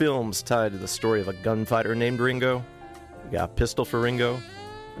 2 films tied to the story of a gunfighter named Ringo. We got Pistol for Ringo,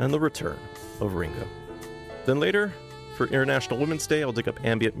 and The Return of Ringo. Then later, for International Women's Day, I'll dig up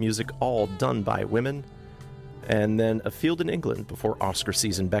ambient music all done by women. And then A Field in England before Oscar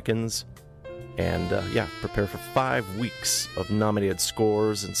season beckons. And prepare for 5 weeks of nominated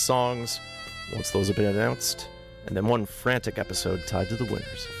scores and songs once those have been announced. And then 1 frantic episode tied to the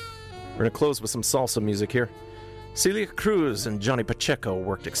winners. We're going to close with some salsa music here. Celia Cruz and Johnny Pacheco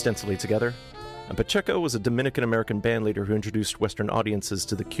worked extensively together, and Pacheco was a Dominican-American bandleader who introduced Western audiences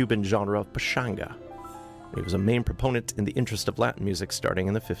to the Cuban genre of pachanga. He was a main proponent in the interest of Latin music starting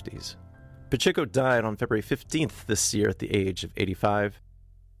in the 50s. Pacheco died on February 15th this year at the age of 85.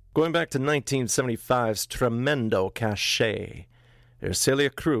 Going back to 1975's Tremendo Cachet, here's Celia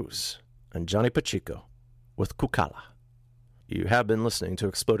Cruz and Johnny Pacheco with Cucala. You have been listening to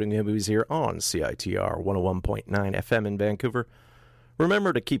Exploding Head Movies here on CITR 101.9 FM in Vancouver.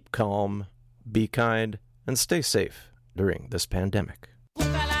 Remember to keep calm, be kind, and stay safe during this pandemic.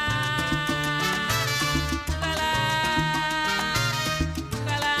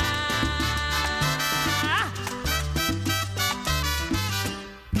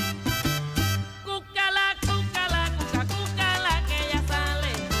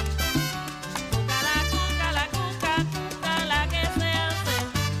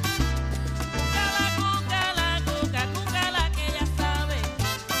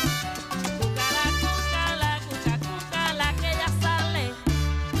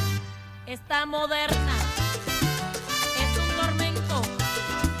 Moderna es un tormento,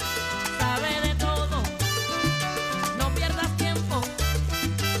 sabe de todo,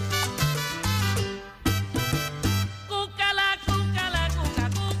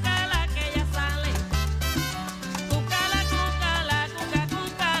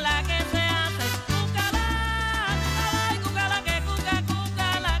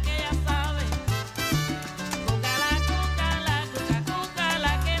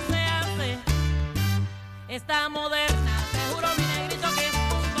 Estamos de